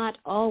is not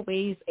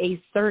always a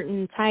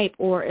certain type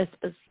or a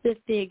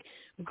specific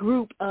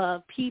group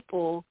of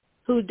people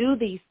who do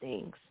these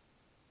things.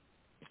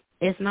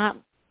 It's not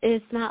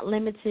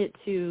limited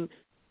to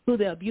who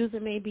the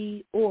abuser may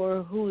be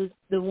or who is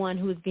the one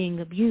who is being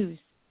abused.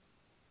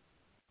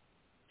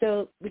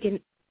 So we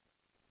just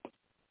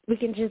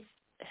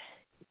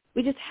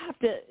have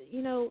to,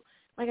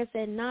 like I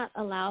said, not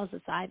allow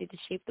society to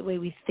shape the way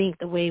we think,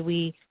 the way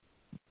we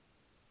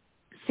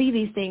see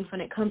these things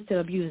when it comes to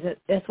abuse.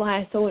 That's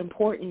why it's so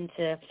important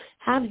to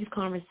have these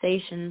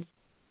conversations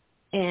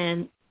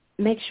and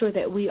make sure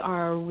that we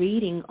are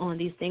reading on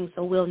these things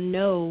so we'll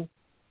know,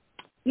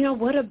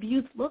 what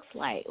abuse looks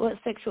like, what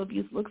sexual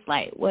abuse looks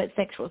like, what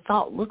sexual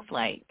assault looks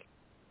like.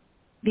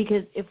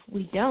 Because if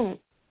we don't,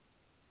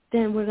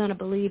 then we're going to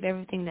believe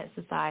everything that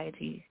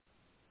society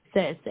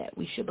says that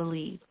we should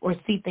believe, or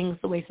see things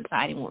the way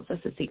society wants us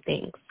to see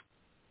things.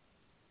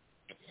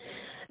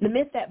 The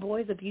myth that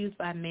boys abused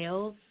by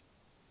males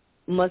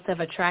must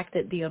have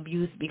attracted the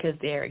abuse because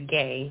they're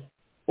gay,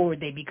 or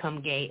they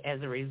become gay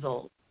as a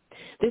result.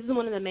 This is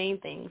one of the main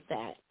things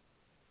that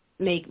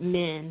make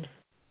men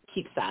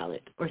keep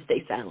silent or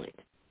stay silent,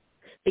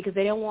 because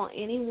they don't want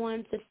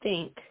anyone to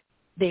think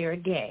they're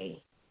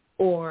gay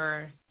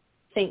or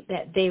think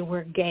that they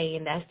were gay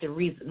and that's the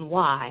reason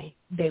why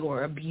they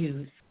were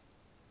abused.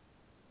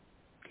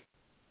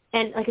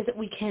 And like I said,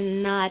 we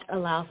cannot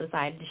allow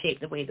society to shape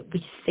the way that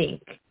we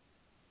think,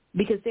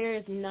 because there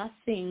is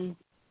nothing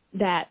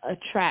that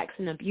attracts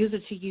an abuser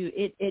to you.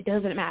 It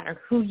doesn't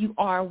matter who you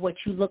are, what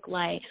you look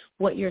like,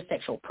 what your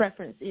sexual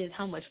preference is,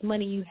 how much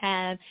money you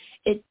have.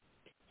 It's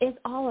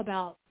all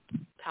about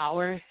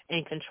power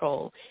and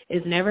control.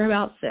 It's never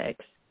about sex.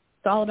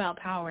 It's all about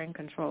power and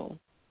control.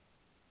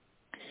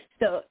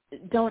 So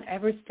don't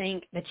ever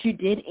think that you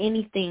did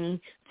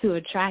anything to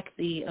attract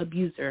the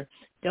abuser.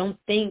 Don't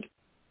think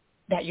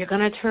that you're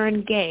going to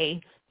turn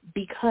gay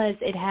because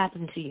it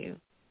happened to you.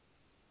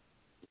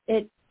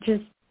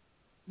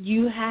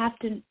 You have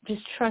to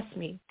just trust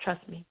me.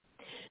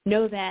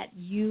 Know that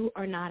you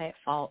are not at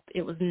fault.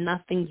 It was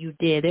nothing you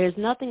did. There's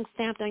nothing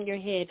stamped on your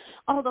head,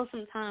 although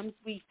sometimes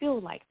we feel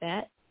like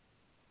that.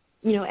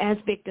 As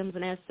victims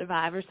and as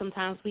survivors,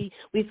 sometimes we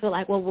feel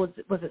like, well, was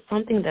it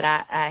something that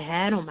I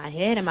had on my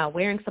head? Am I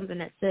wearing something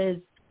that says,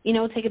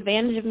 take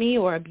advantage of me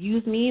or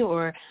abuse me,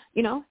 or,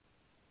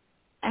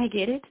 I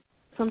get it.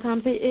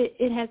 Sometimes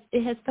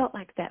it has felt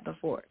like that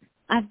before.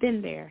 I've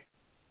been there.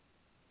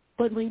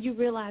 But when you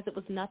realize it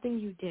was nothing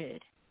you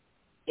did,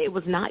 it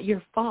was not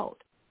your fault.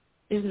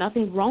 There's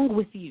nothing wrong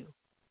with you.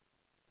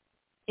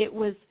 It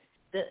was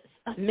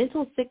a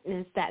mental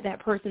sickness that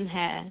person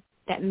had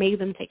that made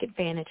them take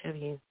advantage of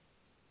you.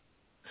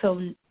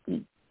 So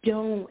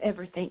don't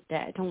ever think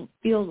that. Don't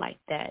feel like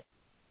that.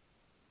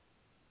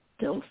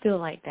 Don't feel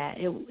like that.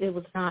 It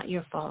was not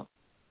your fault.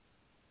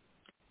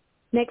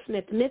 Next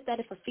myth, the myth that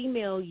if a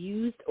female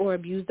used or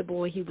abused a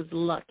boy, he was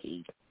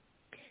lucky.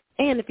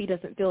 And if he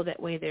doesn't feel that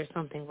way, there's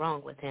something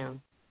wrong with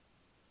him.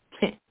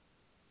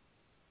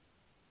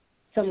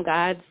 Some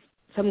guys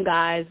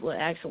will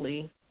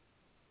actually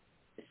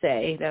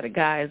say that a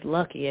guy is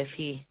lucky if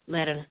he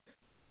let an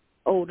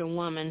older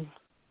woman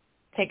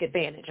take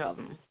advantage of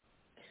him.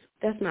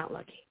 That's not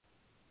lucky.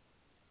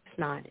 It's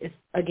not. It's,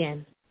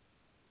 again,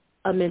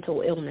 a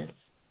mental illness.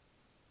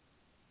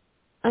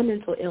 A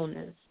mental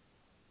illness.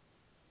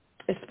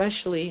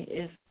 Especially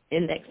if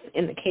in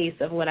the case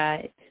of what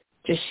I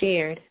just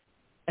shared,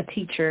 a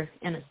teacher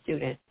and a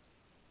student.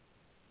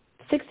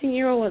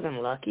 16-year-old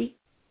wasn't lucky.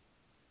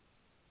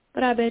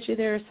 But I bet you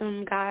there are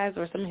some guys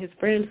or some of his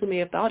friends who may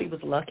have thought he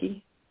was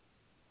lucky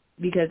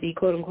because he,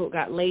 quote-unquote,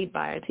 got laid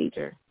by a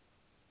teacher.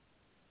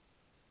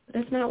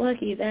 That's not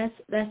lucky. That's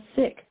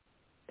sick.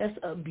 That's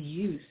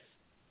abuse.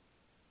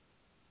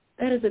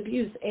 That is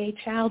abuse. A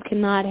child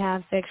cannot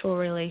have sexual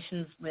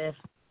relations with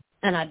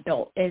an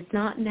adult. It's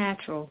not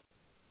natural,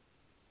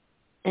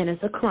 and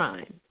it's a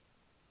crime.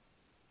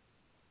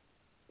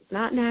 It's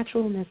not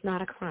natural, and it's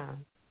not a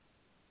crime.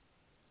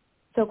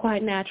 So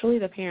quite naturally,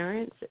 the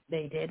parents,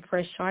 they did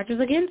press charges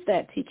against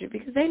that teacher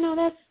because they know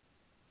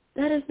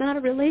that is not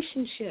a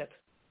relationship.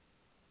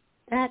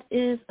 That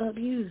is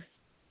abuse,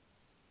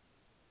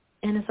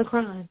 and it's a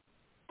crime.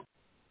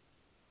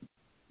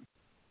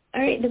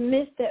 All right, the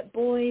myth that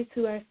boys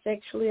who are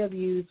sexually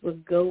abused will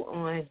go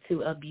on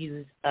to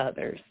abuse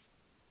others.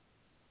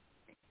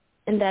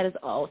 And that is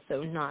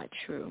also not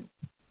true.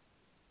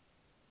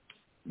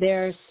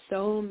 There are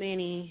so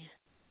many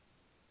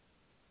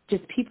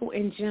just people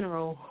in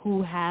general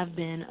who have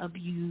been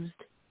abused.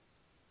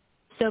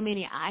 So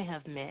many I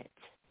have met,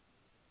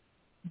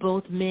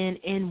 both men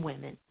and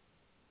women.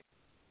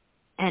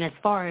 And as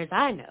far as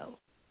I know,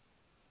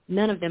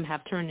 none of them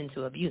have turned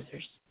into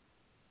abusers.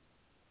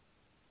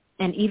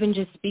 And even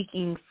just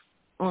speaking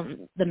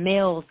on the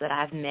males that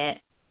I've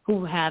met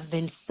who have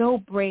been so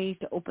brave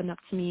to open up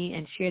to me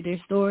and share their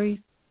stories,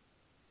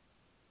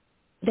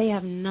 they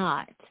have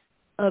not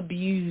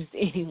abused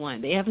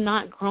anyone. They have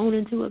not grown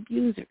into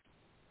abusers.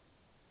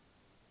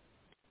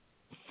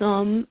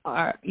 Some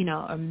are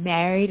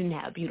married and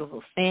have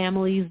beautiful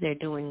families. They're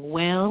doing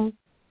well.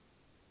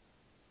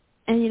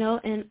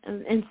 And,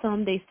 and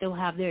some, they still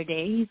have their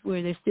days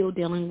where they're still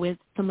dealing with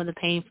some of the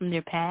pain from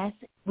their past,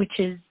 which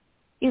is,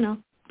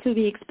 to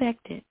be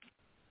expected.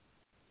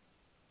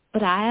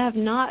 But I have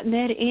not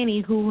met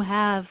any who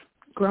have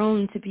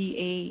grown to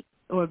be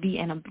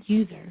an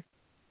abuser.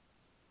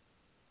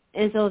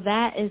 And so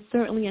that is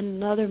certainly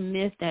another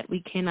myth that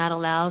we cannot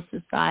allow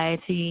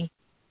society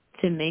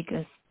to make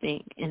us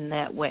think in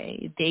that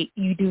way.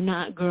 You do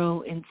not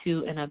grow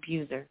into an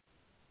abuser.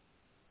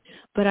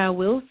 But I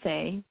will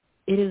say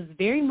it is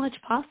very much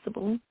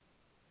possible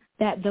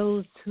that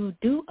those who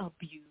do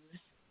abuse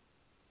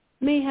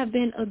may have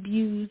been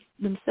abused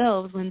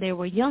themselves when they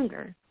were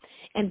younger.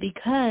 And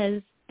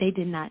because they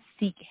did not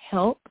seek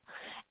help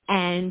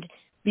and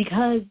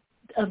because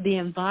of the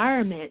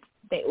environment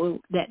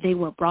that they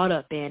were brought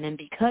up in and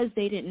because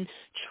they didn't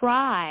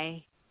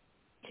try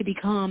to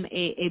become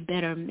a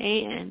better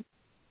man,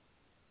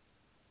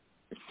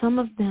 some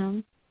of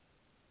them,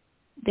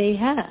 they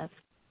have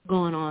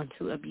gone on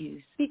to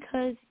abuse.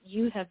 Because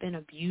you have been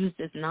abused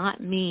does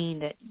not mean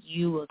that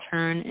you will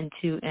turn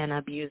into an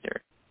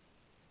abuser.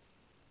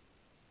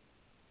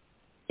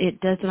 It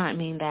does not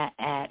mean that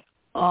at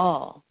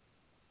all.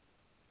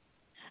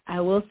 I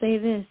will say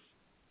this.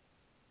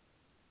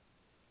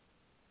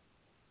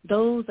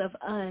 Those of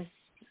us,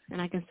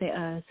 and I can say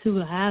us, who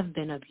have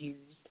been abused,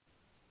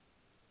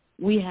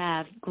 we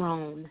have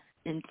grown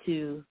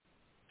into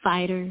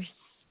fighters,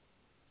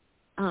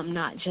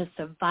 not just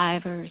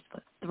survivors,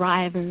 but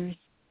thrivers.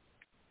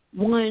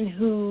 One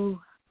who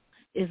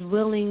is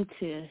willing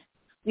to,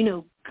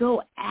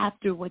 go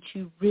after what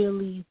you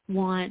really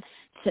want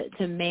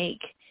to make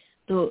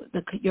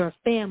your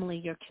family,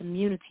 your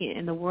community,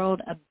 and the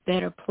world a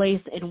better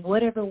place in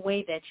whatever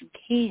way that you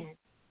can,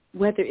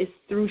 whether it's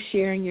through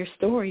sharing your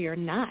story or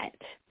not.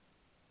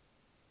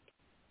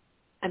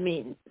 I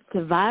mean,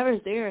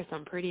 survivors, there are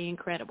some pretty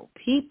incredible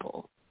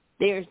people.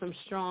 There are some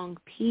strong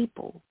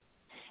people.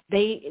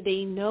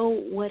 They know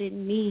what it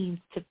means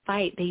to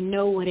fight. They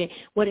know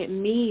what it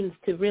means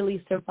to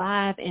really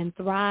survive and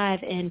thrive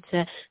and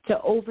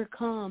to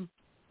overcome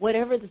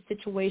whatever the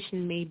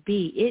situation may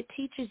be. It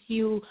teaches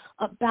you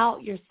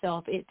about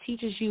yourself. It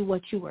teaches you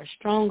what you are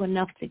strong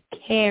enough to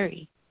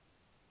carry.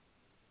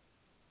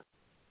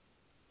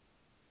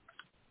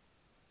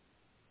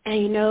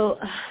 And,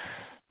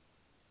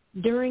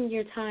 during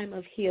your time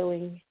of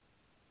healing,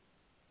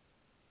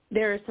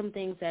 there are some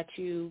things that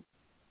you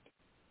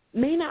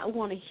may not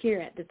want to hear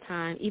at the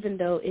time, even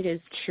though it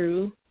is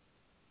true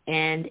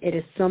and it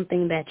is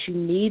something that you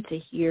need to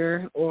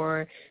hear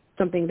or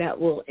something that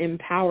will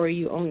empower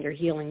you on your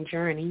healing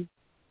journey.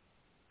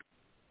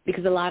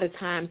 Because a lot of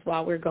times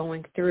while we're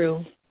going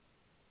through,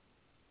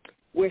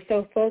 we're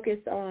so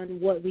focused on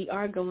what we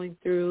are going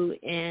through,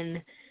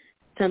 and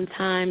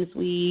sometimes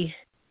we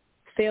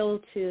fail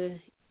to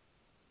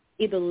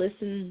either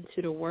listen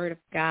to the Word of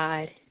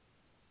God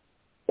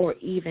or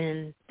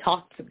even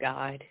talk to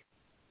God.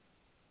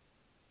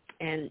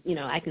 And,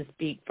 I can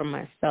speak for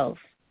myself.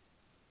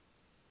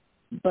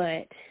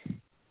 But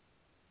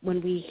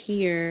when we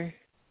hear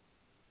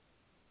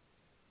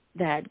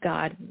that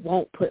God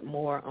won't put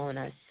more on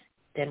us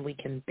than we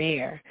can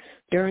bear,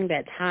 during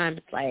that time,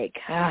 it's like,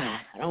 I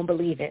don't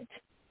believe it.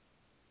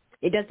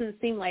 It doesn't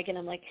seem like it.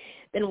 I'm like,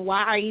 then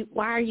why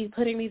are you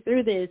putting me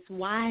through this?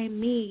 Why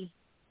me?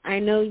 I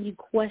know you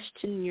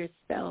question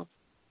yourself.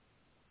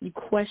 You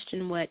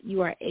question what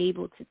you are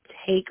able to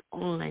take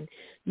on.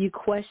 You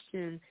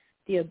question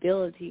the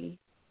ability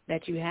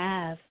that you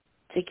have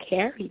to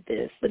carry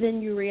this. But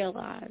then you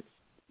realize,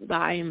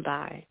 by and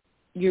by,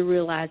 you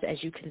realize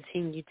as you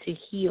continue to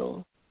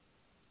heal,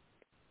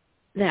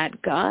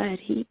 that God,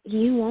 He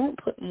won't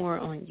put more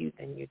on you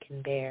than you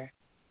can bear.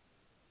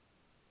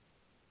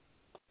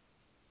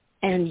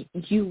 And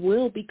you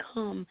will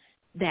become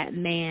that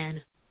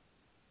man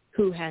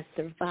who has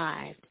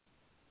survived,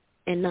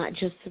 and not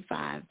just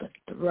survived, but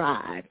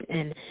thrived,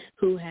 and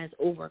who has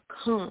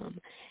overcome,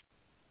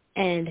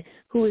 and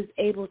who is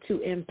able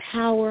to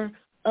empower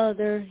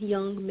other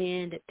young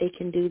men that they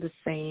can do the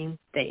same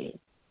thing.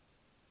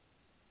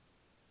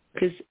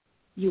 Because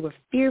you were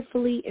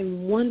fearfully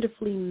and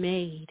wonderfully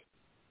made.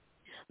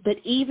 But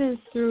even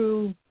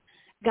through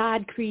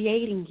God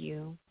creating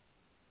you,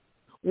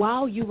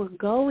 while you were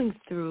going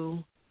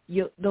through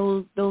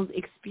those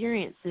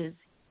experiences,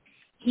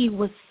 He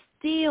was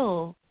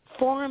still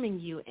forming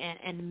you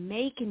and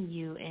making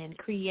you and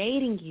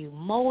creating you,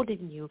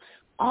 molding you,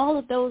 all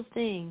of those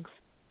things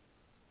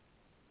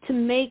to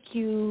make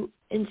you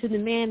into the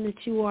man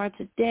that you are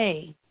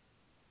today,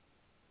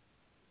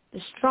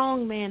 the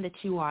strong man that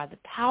you are, the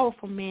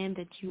powerful man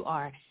that you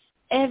are.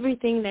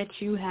 Everything that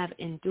you have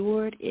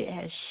endured, it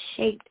has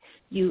shaped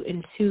you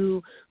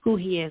into who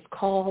He has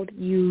called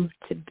you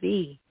to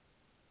be.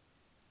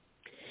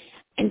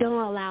 And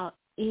don't allow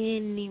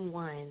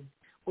anyone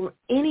or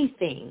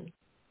anything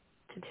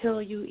to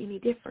tell you any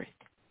different.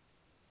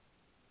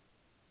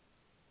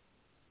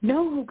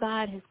 Know who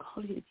God has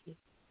called you to be.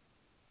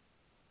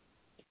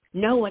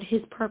 Know what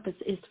His purpose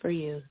is for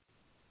you.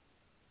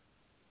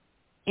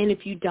 And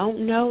if you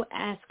don't know,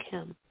 ask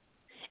Him.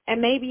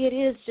 And maybe it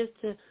is just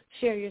to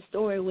share your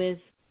story with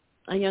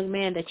a young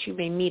man that you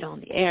may meet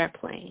on the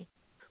airplane,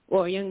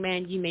 or a young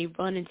man you may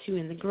run into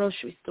in the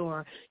grocery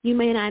store. You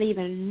may not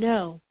even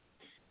know,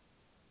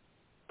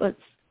 but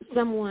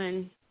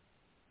someone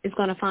is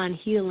going to find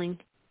healing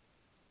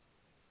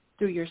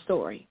through your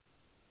story.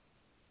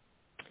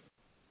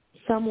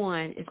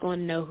 Someone is going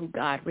to know who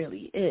God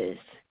really is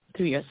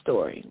through your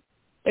story.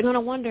 They're going to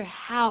wonder,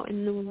 how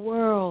in the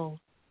world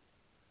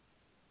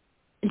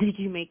did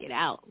you make it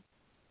out?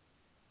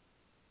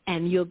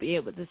 And you'll be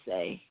able to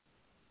say,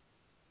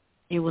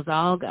 it was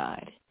all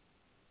God.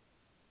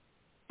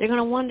 They're going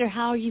to wonder,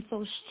 how are you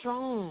so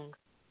strong?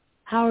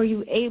 How are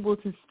you able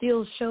to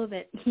still show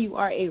that you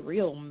are a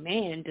real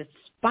man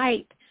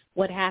despite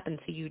what happened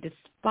to you,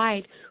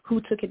 despite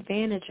who took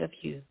advantage of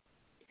you?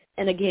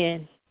 And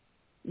again,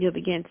 you'll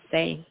begin to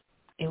say,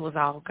 it was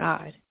all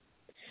God.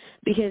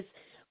 Because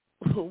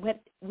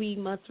what we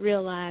must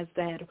realize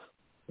that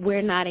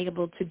we're not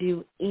able to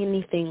do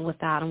anything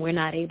without Him. We're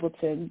not able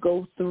to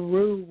go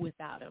through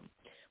without Him.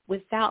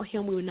 Without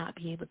Him, we would not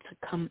be able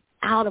to come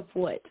out of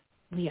what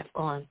we have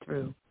gone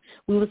through.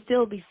 We would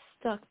still be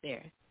stuck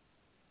there.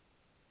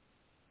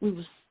 We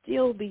would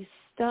still be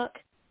stuck,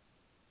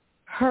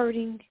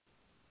 hurting,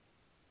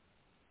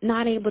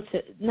 not able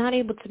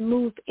to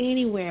move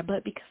anywhere.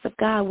 But because of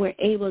God, we're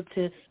able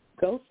to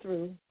go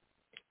through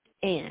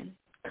and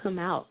come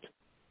out.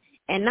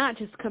 And not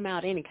just come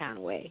out any kind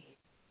of way.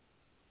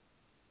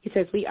 He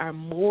says we are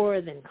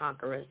more than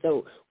conquerors.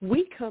 So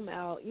we come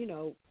out,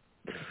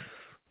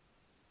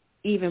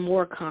 even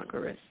more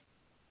conquerors.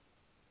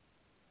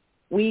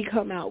 We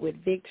come out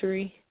with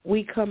victory.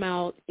 We come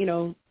out,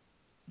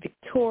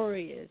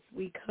 victorious.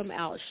 We come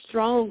out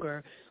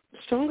stronger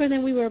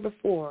than we were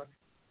before.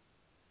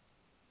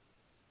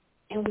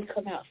 And we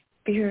come out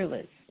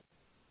fearless.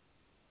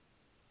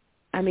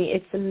 I mean,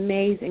 it's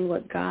amazing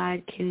what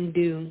God can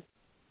do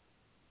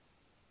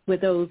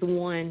with those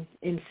 1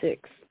 in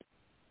 6.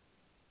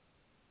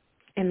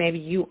 And maybe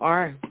you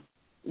are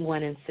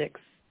 1 in 6.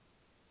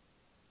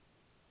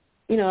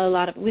 We don't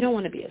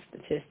want to be a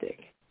statistic.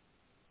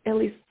 At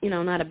least,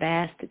 not a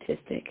bad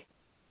statistic.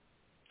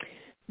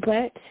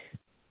 But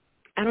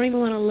I don't even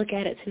want to look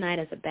at it tonight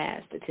as a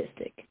bad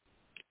statistic.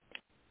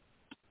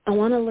 I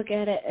want to look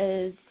at it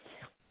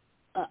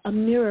as a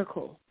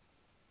miracle.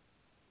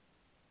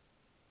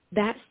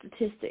 That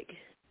statistic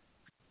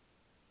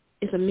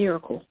is a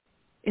miracle.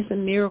 It's a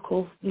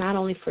miracle not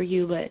only for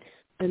you, but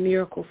a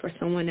miracle for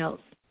someone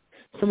else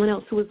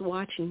who is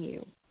watching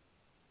you,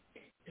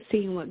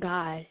 seeing what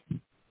God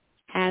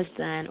has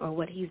done or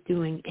what he's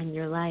doing in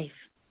your life.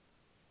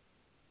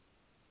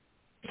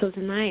 So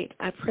tonight,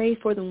 I pray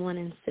for the 1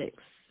 in 6.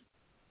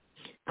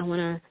 I want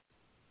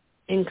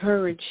to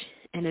encourage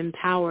and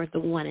empower the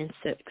 1 in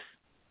 6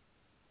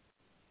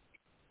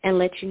 and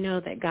let you know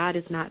that God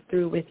is not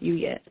through with you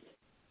yet.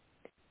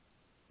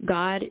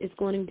 God is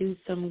going to do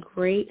some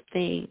great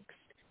things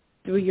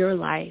through your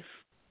life,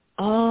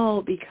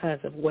 all because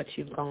of what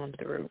you've gone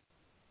through.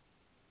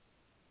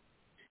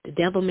 The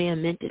devil may have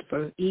meant it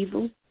for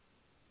evil,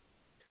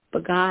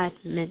 but God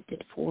meant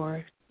it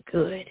for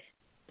good.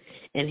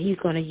 And he's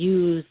going to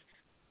use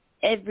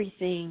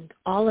everything,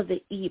 all of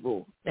the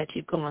evil that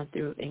you've gone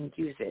through, and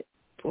use it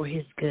for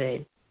his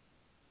good.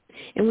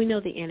 And we know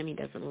the enemy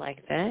doesn't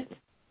like that.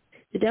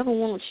 The devil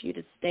wants you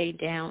to stay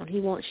down. He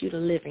wants you to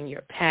live in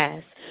your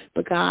past.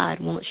 But God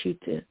wants you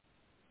to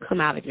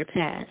come out of your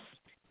past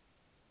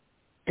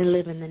and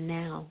live in the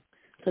now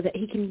so that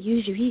he can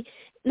use you. He's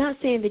not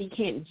saying that he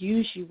can't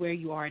use you where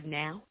you are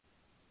now,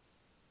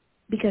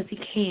 because he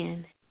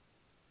can.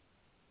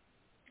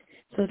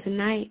 So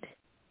tonight,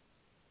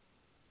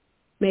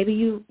 maybe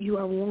you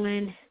are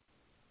one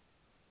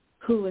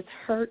who is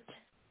hurt,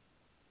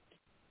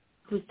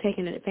 who's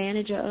taken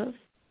advantage of,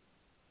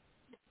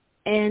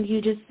 and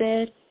you just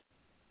said,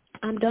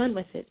 I'm done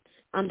with it.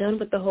 I'm done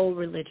with the whole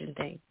religion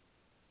thing.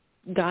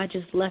 God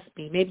just left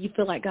me. Maybe you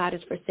feel like God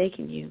has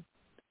forsaken you.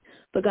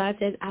 But God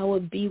says, I will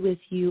be with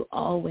you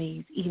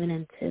always, even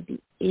until the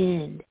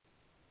end.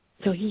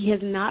 So he has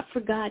not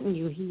forgotten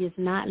you. He has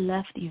not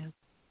left you.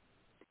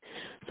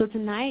 So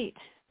tonight,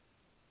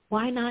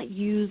 why not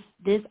use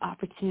this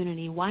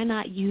opportunity? Why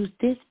not use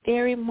this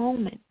very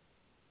moment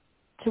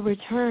to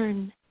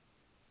return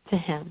to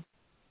him?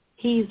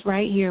 He's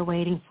right here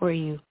waiting for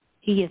you.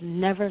 He has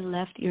never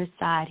left your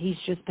side. He's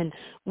just been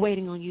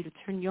waiting on you to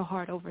turn your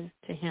heart over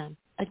to him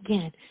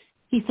again.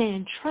 He's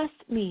saying, trust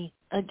me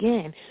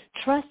again.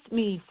 Trust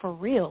me for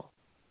real.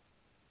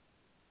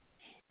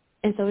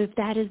 And so if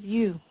that is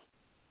you,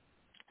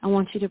 I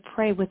want you to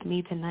pray with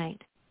me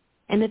tonight.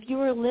 And if you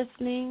are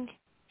listening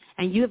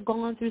and you have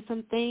gone through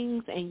some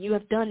things and you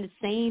have done the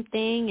same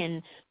thing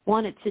and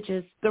wanted to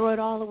just throw it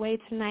all away,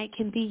 tonight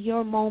can be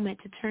your moment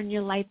to turn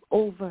your life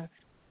over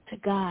to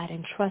God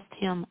and trust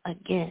him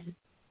again.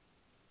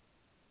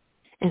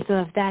 And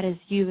so if that is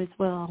you as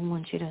well, I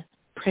want you to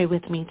pray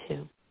with me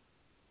too.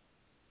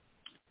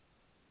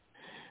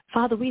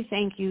 Father, we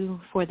thank you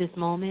for this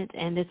moment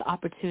and this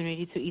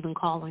opportunity to even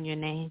call on your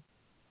name.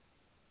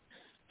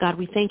 God,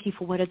 we thank you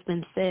for what has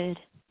been said.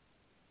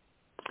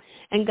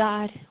 And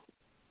God,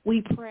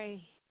 we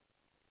pray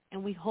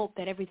and we hope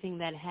that everything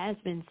that has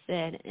been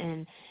said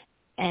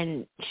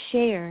and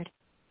shared,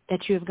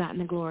 that you have gotten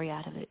the glory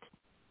out of it.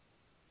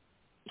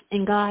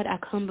 And God, I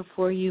come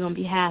before you on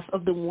behalf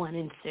of the 1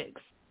 in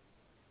 6.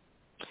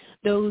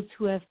 Those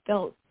who have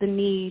felt the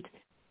need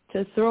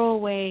to throw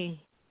away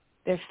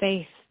their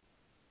faith,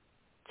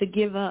 to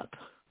give up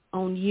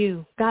on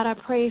you. God, I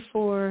pray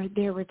for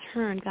their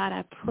return. God,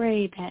 I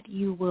pray that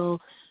you will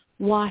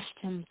wash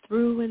them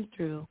through and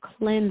through,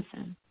 cleanse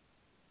them.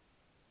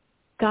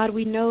 God,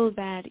 we know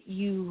that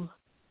you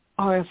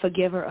are a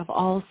forgiver of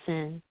all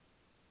sin.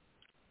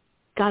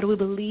 God, we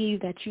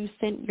believe that you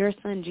sent your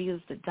son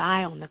Jesus to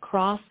die on the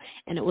cross,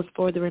 and it was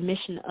for the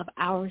remission of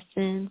our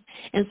sins.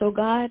 And so,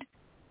 God,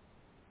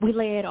 we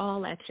lay it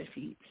all at your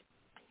feet.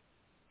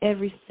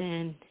 Every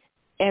sin,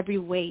 every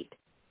weight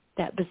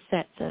that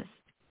besets us,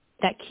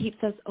 that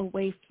keeps us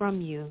away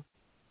from you.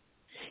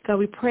 God,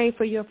 we pray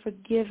for your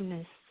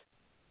forgiveness,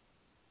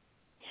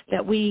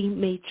 that we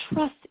may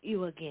trust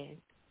you again,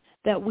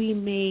 that we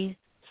may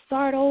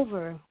start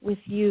over with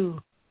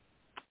you,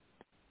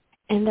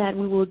 and that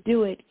we will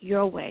do it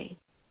your way.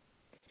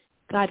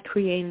 God,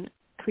 creating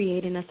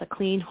us a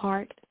clean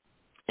heart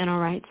and a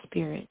right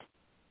spirit.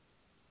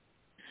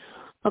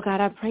 Oh,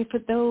 God, I pray for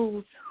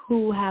those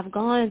who have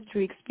gone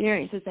through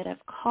experiences that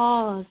have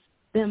caused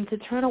them to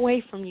turn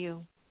away from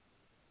you.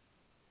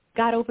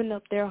 God, open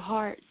up their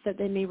hearts that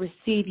they may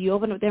receive you.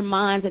 Open up their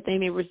minds that they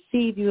may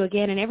receive you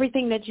again and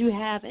everything that you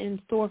have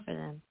in store for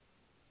them.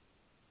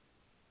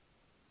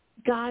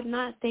 God,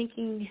 not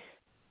thanking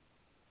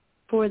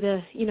for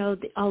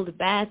all the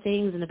bad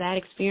things and the bad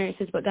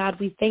experiences, but God,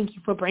 we thank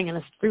you for bringing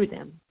us through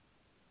them,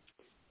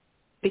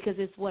 because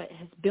it's what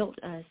has built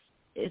us.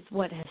 It's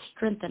what has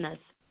strengthened us.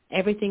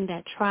 Everything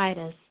that tried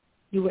us,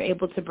 you were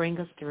able to bring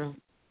us through.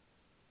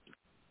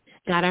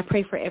 God, I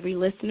pray for every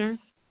listener.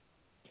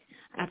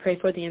 I pray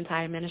for the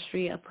entire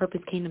ministry of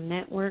Purpose Kingdom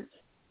Network.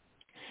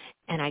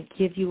 And I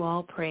give you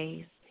all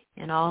praise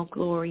and all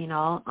glory and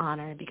all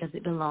honor, because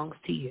it belongs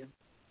to you.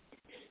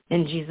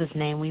 In Jesus'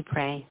 name we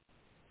pray.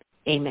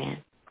 Amen.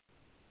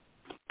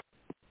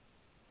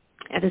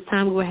 At this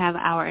time, we will have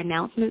our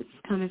announcements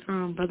coming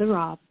from Brother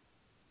Rob.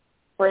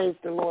 Praise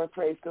the Lord,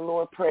 praise the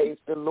Lord, praise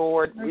the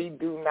Lord. We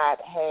do not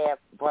have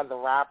Brother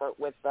Robert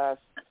with us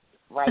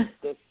right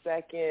this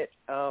second.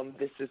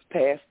 This is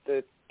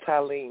Pastor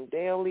Talene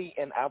Daly,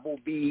 and I will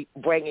be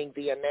bringing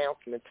the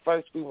announcements.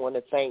 First, we want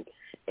to thank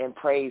and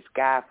praise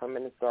God for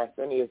Minister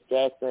Arthenius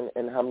Jackson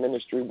and her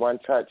ministry, One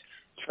Touch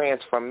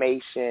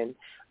Transformation,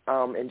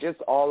 and just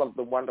all of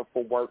the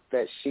wonderful work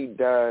that she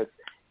does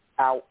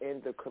out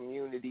in the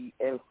community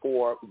and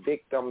for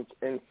victims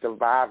and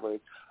survivors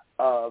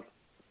of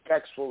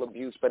sexual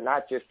abuse, but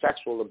not just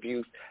sexual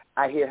abuse.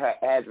 I hear her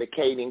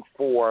advocating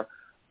for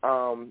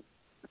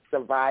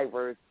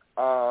survivors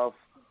of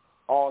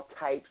all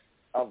types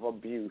of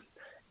abuse.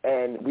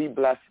 And we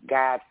bless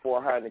God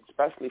for her, and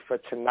especially for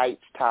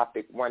tonight's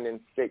topic, 1 in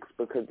 6,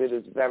 because it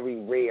is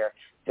very rare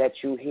that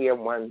you hear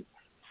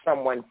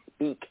someone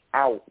speak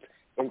out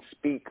and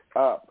speak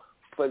up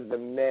for the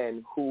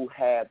men who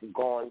have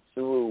gone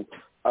through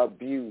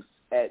abuse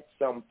at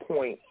some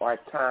point or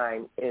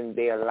time in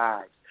their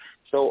lives.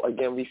 So,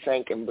 again, we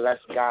thank and bless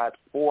God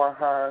for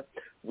her.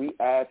 We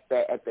ask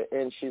that at the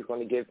end she's going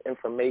to give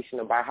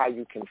information about how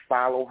you can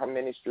follow her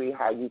ministry,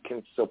 how you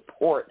can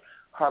support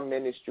her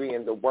ministry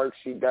and the work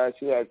she does.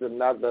 She has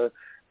another,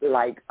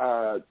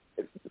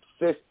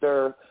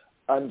 sister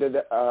under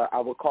the, I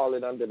would call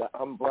it under the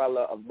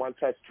umbrella of One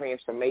Touch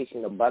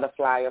Transformation, the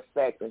Butterfly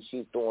Effect, and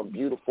she's doing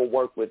beautiful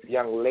work with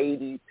young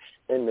ladies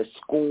in the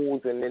schools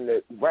and in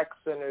the rec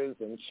centers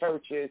and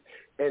churches.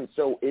 And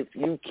so if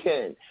you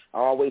can, I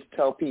always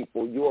tell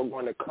people, you are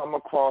going to come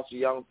across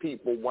young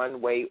people one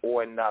way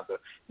or another.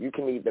 You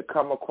can either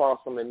come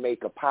across them and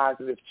make a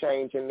positive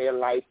change in their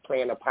life,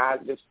 plant a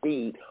positive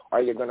seed,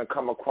 or you're going to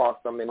come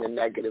across them in a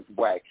negative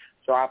way.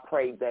 So I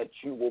pray that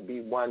you will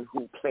be one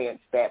who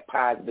plants that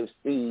positive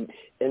seed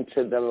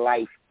into the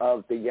life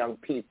of the young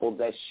people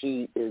that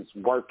she is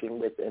working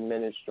with and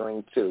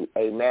ministering to.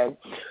 Amen.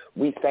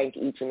 We thank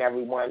each and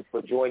every one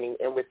for joining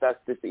in with us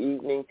this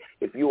evening.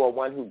 If you are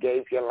one who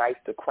gave your life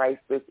to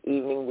Christ this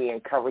evening, we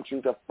encourage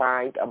you to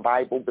find a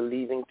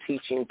Bible-believing,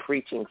 teaching,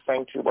 preaching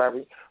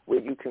sanctuary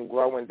where you can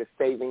grow in the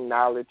saving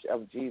knowledge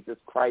of Jesus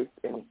Christ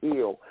and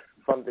heal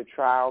from the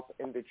trials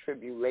and the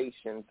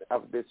tribulations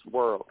of this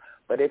world.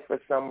 But if for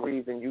some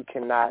reason you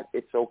cannot,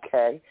 it's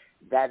okay.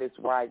 That is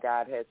why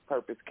God has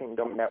Purpose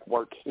Kingdom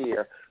Network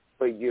here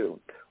for you.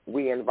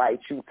 We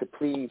invite you to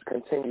please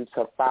continue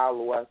to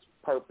follow us,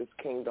 Purpose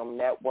Kingdom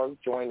Network.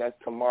 Join us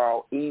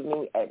tomorrow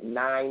evening at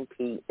 9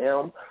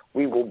 p.m.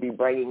 We will be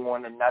bringing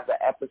on another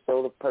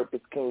episode of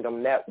Purpose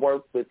Kingdom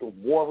Network with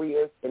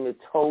Warriors and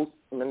its host,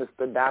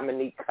 Minister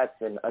Dominique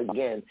Hudson.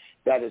 Again,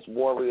 that is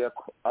Warriors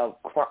of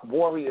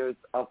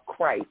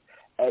Christ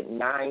at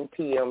 9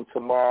 p.m.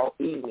 tomorrow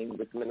evening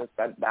with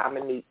Minister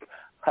Dominique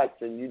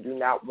Hudson. You do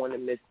not want to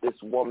miss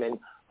this woman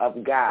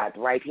of God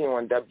right here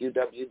on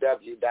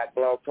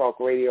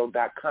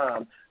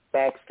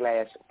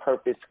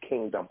www.blogtalkradio.com/Purpose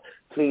Kingdom.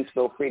 Please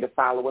feel free to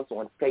follow us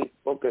on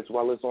Facebook as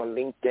well as on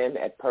LinkedIn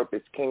at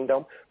Purpose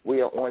Kingdom.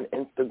 We are on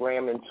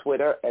Instagram and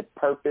Twitter at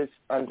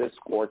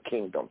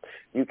Purpose_Kingdom.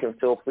 You can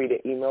feel free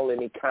to email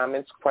any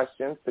comments,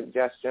 questions,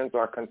 suggestions,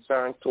 or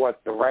concerns to us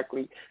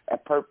directly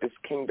at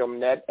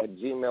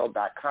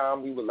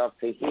purposekingdomnet@gmail.com. We would love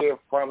to hear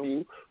from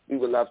you. We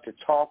would love to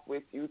talk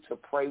with you, to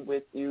pray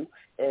with you,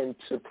 and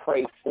to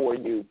pray for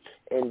you.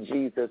 In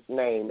Jesus'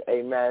 name,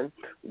 amen.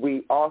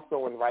 We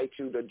also invite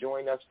you to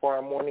join us for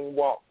our morning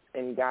walk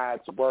in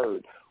God's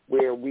Word,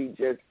 where we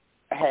just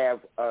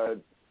have a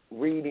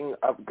reading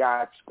of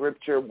God's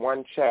Scripture,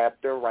 one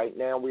chapter. Right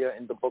now we are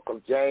in the book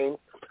of James,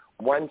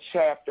 one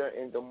chapter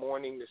in the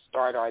morning to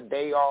start our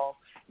day off.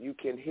 You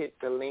can hit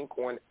the link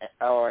on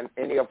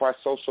any of our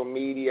social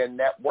media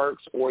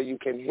networks, or you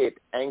can hit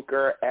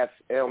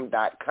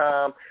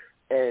anchorfm.com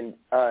and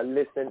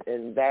listen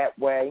in that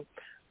way.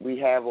 We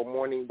have a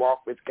morning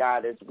walk with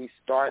God as we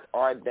start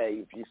our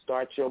day. If you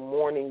start your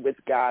morning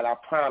with God, I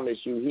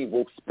promise you he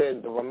will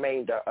spend the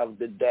remainder of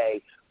the day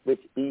with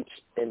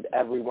each and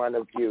every one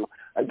of you.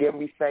 Again,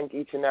 we thank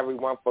each and every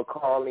one for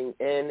calling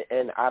in,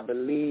 and I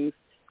believe,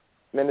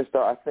 Minister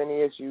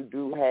Arthenius, you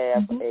do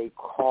have a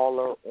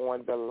caller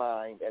on the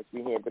line as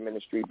we hand the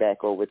ministry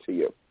back over to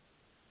you.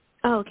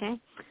 Oh, okay.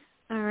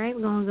 All right,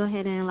 we're going to go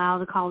ahead and allow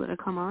the caller to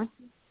come on.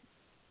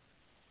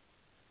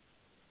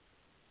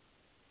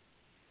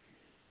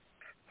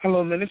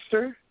 Hello,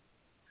 Minister.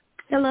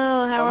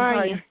 Hello, how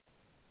are you?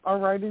 All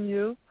right, and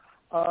you?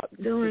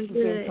 Doing this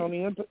good. Is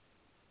Antonia.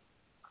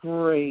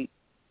 Great.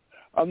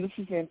 This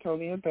is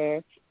Antonia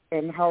Batts,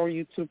 and how are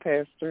you too,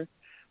 Pastor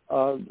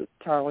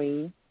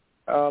Colleen?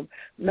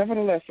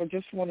 Nevertheless, I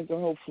just wanted to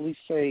hopefully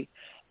say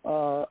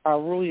I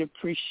really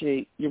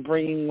appreciate you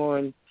bringing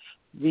on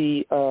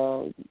the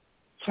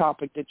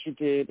topic that you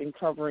did and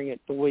covering it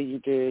the way you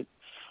did.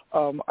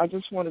 I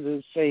just wanted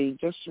to say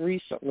just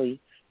recently,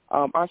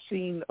 I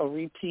seen a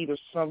repeat of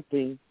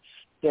something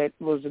that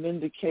was an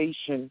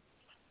indication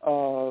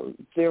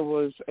there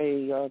was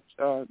a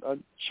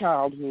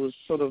child who was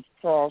sort of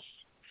cross.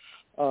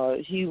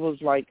 He was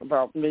like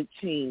about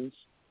mid-teens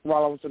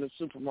while I was in the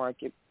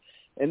supermarket.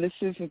 And this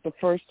isn't the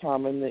first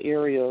time in the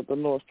area, the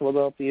North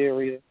Philadelphia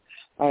area,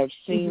 I have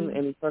seen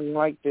anything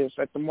like this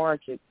at the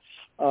market.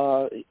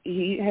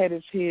 He had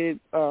his head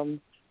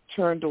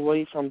turned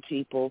away from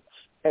people,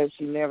 as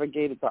he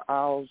navigated the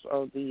aisles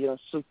of the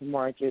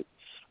supermarket,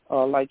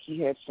 like he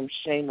had some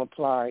shame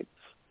applied,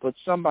 but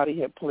somebody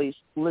had placed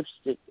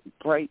lipstick,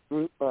 bright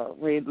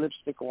red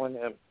lipstick on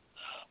him.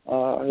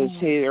 His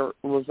hair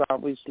was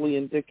obviously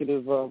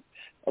indicative of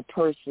a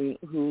person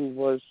who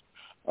was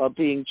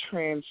being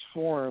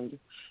transformed,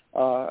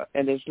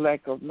 and his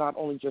lack of not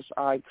only just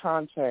eye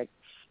contact,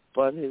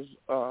 but his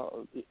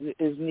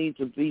need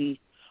to be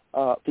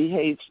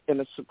behaved in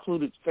a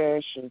secluded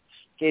fashion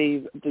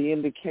gave the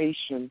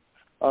indication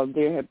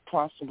there had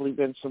possibly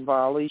been some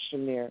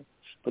violation there.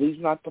 But he's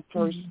not the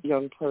first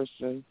young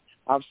person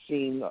I've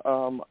seen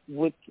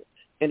with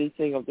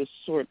anything of this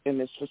sort in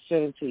this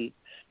vicinity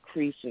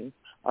creasing.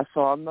 I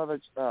saw another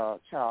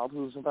child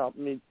who was about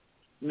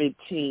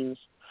mid-teens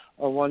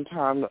one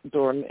time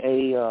during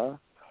a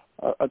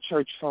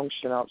church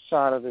function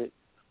outside of it.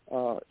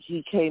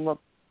 He came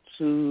up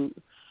to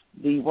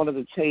one of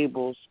the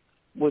tables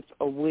with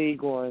a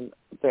wig on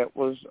that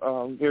was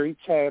very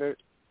tattered,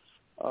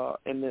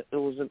 and it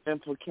was an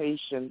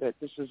implication that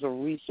this is a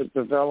recent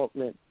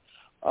development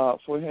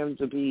for him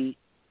to be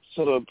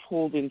sort of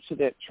pulled into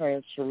that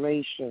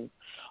transformation.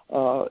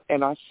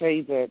 And I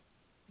say that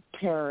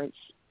parents,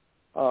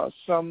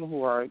 some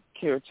who are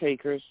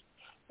caretakers,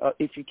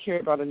 if you care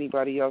about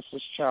anybody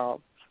else's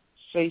child,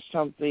 say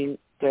something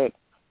that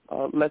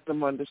let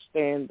them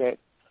understand that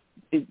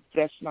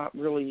that's not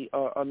really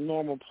a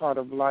normal part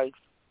of life,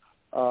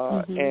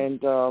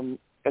 and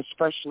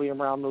especially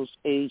around those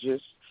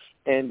ages.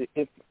 And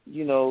if,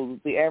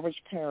 the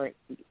average parent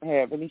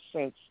have any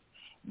sense,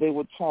 they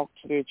would talk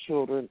to their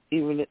children,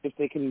 even if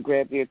they can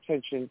grab their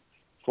attention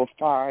for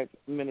 5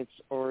 minutes,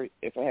 or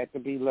if it had to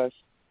be less.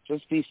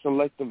 Just be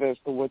selective as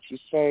to what you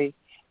say,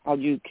 how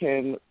you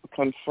can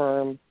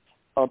confirm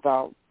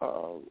about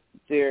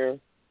their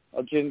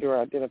gender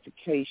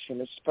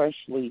identification,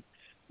 especially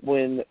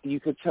when you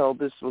could tell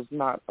this was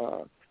not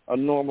a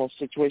normal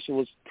situation. It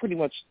was pretty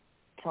much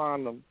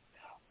upon them.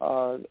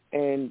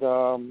 And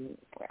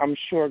I'm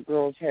sure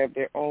girls have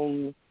their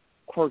own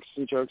quirks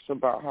and jerks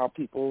about how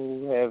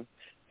people have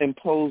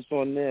imposed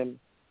on them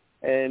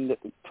and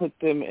put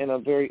them in a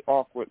very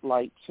awkward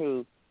light,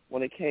 too,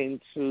 when it came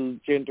to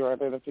gender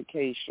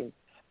identification.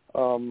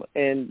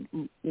 And,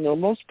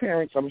 most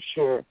parents, I'm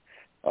sure,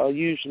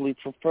 usually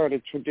prefer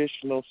the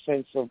traditional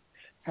sense of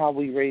how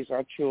we raise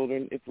our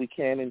children, if we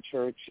can, in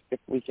church, if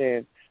we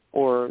can,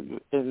 or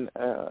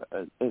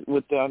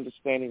with the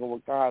understanding of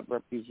what God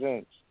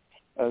represents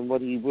and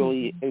what he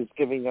really is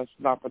giving us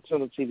an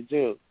opportunity to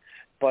do.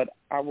 But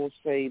I will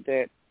say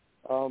that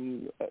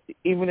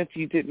even if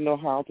you didn't know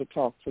how to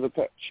talk to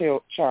the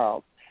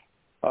child,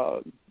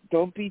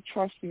 don't be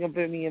trusting of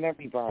any and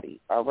everybody.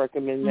 I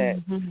recommend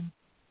that.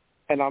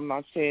 And I'm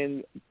not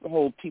saying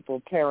hold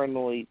people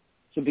paranoid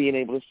to being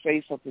able to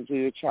say something to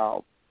your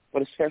child,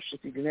 but especially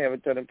if you can have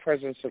it done in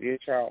presence of your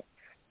child.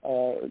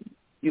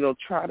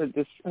 Try to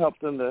just help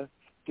them to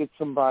get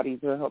somebody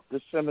to help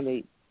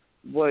disseminate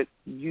what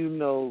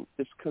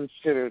is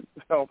considered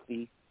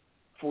healthy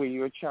for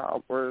your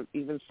child, or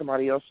even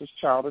somebody else's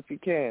child if you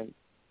can,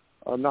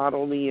 not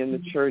only in the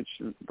church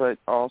but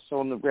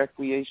also in the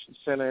recreation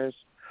centers,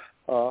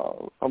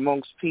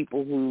 amongst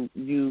people who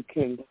you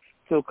can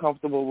feel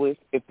comfortable with.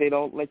 If they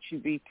don't let you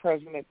be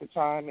present at the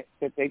time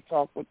that they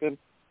talk with them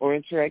or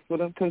interact with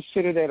them,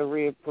 consider that a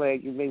red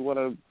flag. You may want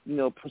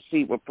to,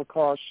 proceed with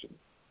precaution.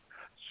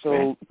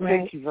 So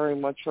Thank you very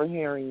much for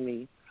hearing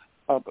me.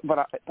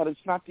 But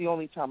it's not the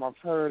only time I've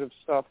heard of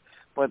stuff.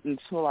 But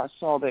until I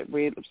saw that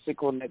red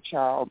lipstick on that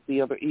child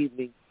the other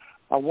evening,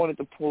 I wanted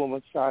to pull him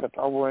aside if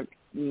I weren't,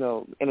 in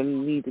a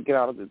need to get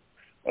out of it,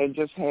 and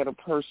just had a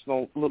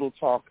personal little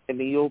talk in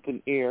the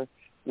open air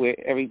where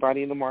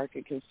everybody in the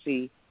market can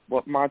see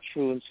what my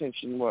true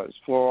intention was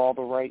for all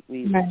the right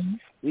reasons.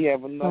 We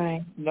have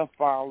enough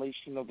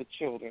violation of the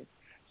children.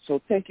 So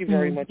thank you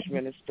very much,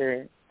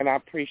 Minister, and I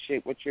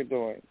appreciate what you're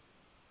doing.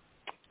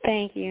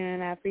 Thank you,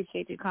 and I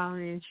appreciate you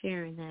calling and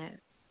sharing that.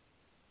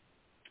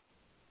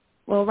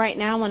 Well, right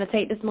now I want to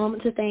take this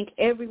moment to thank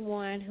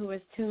everyone who has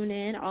tuned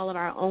in, all of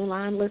our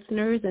online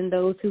listeners and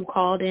those who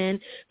called in.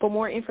 For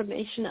more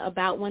information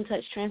about One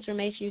Touch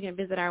Transformation, you can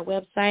visit our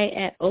website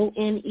at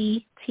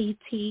onett.me.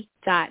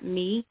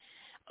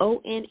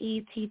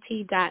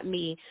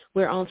 onett.me.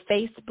 We're on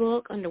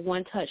Facebook under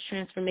One Touch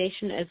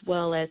Transformation, as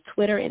well as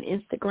Twitter and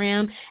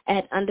Instagram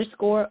at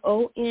 _ONETT.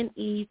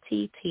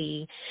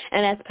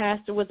 And as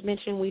Pastor was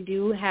mentioning, we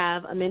do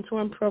have a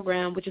mentoring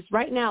program, which is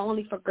right now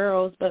only for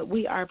girls, but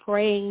we are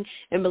praying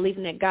and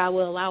believing that God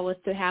will allow us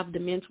to have the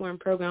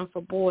mentoring program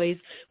for boys,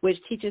 which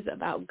teaches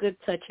about good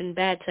touch and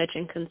bad touch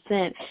and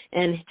consent,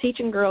 and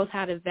teaching girls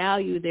how to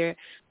value their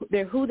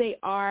who they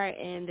are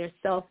and their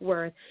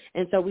self-worth.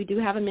 And so we do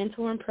have a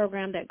mentoring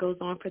program that goes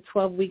on for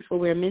 12 weeks where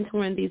we're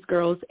mentoring these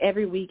girls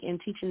every week and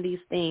teaching these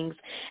things.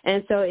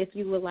 And so if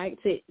you would like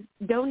to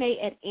donate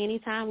at any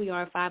time, we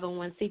are a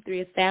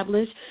 501c3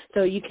 established,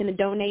 so you can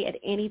donate at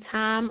any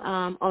time.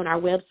 On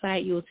our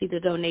website, you will see the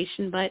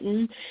donation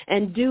button.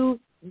 And do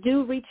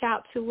do reach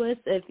out to us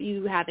if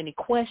you have any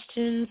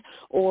questions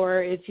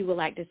or if you would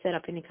like to set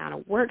up any kind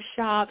of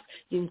workshops.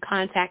 You can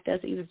contact us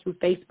either through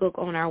Facebook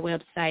or on our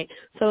website.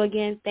 So,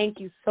 again, thank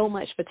you so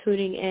much for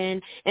tuning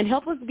in, and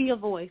help us be a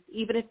voice,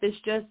 even if it's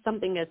just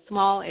something as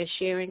small as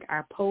sharing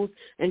our posts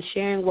and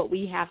sharing what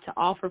we have to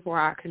offer for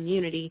our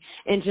community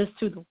and just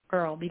to the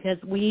world, because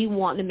we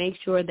want to make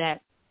sure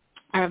that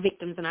our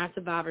victims and our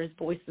survivors'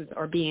 voices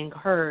are being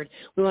heard.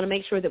 We want to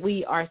make sure that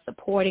we are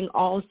supporting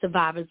all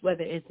survivors,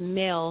 whether it's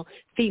male,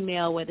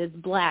 female, whether it's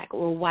black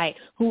or white,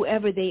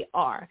 whoever they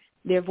are.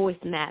 Their voice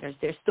matters.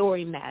 Their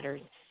story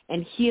matters.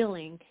 And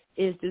healing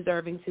is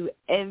deserving to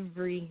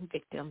every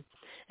victim.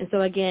 And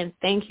so, again,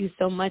 thank you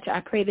so much. I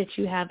pray that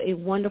you have a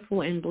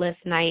wonderful and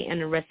blessed night and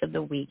the rest of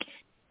the week.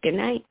 Good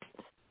night.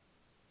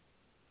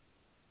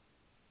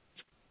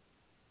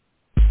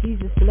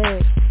 Jesus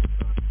bless.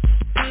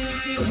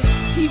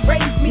 He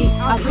raised me,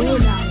 I will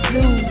not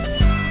lose.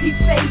 He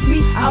saved me,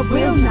 I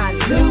will not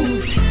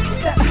lose.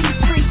 Set me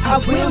free, I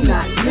will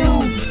not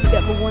lose.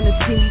 Never wanna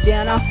see me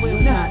down, I will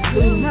not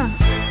lose.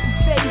 He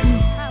saved me,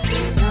 I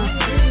will not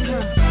lose.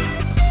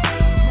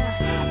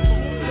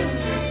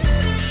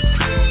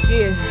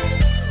 Yeah.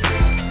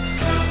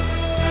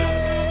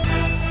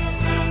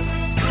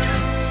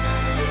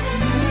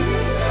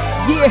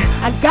 Yeah,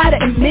 I gotta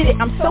admit it,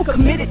 I'm so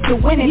committed to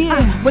winning.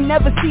 Will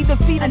never see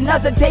defeat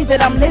another day that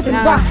I'm living.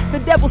 Why? The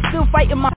devil's still fighting my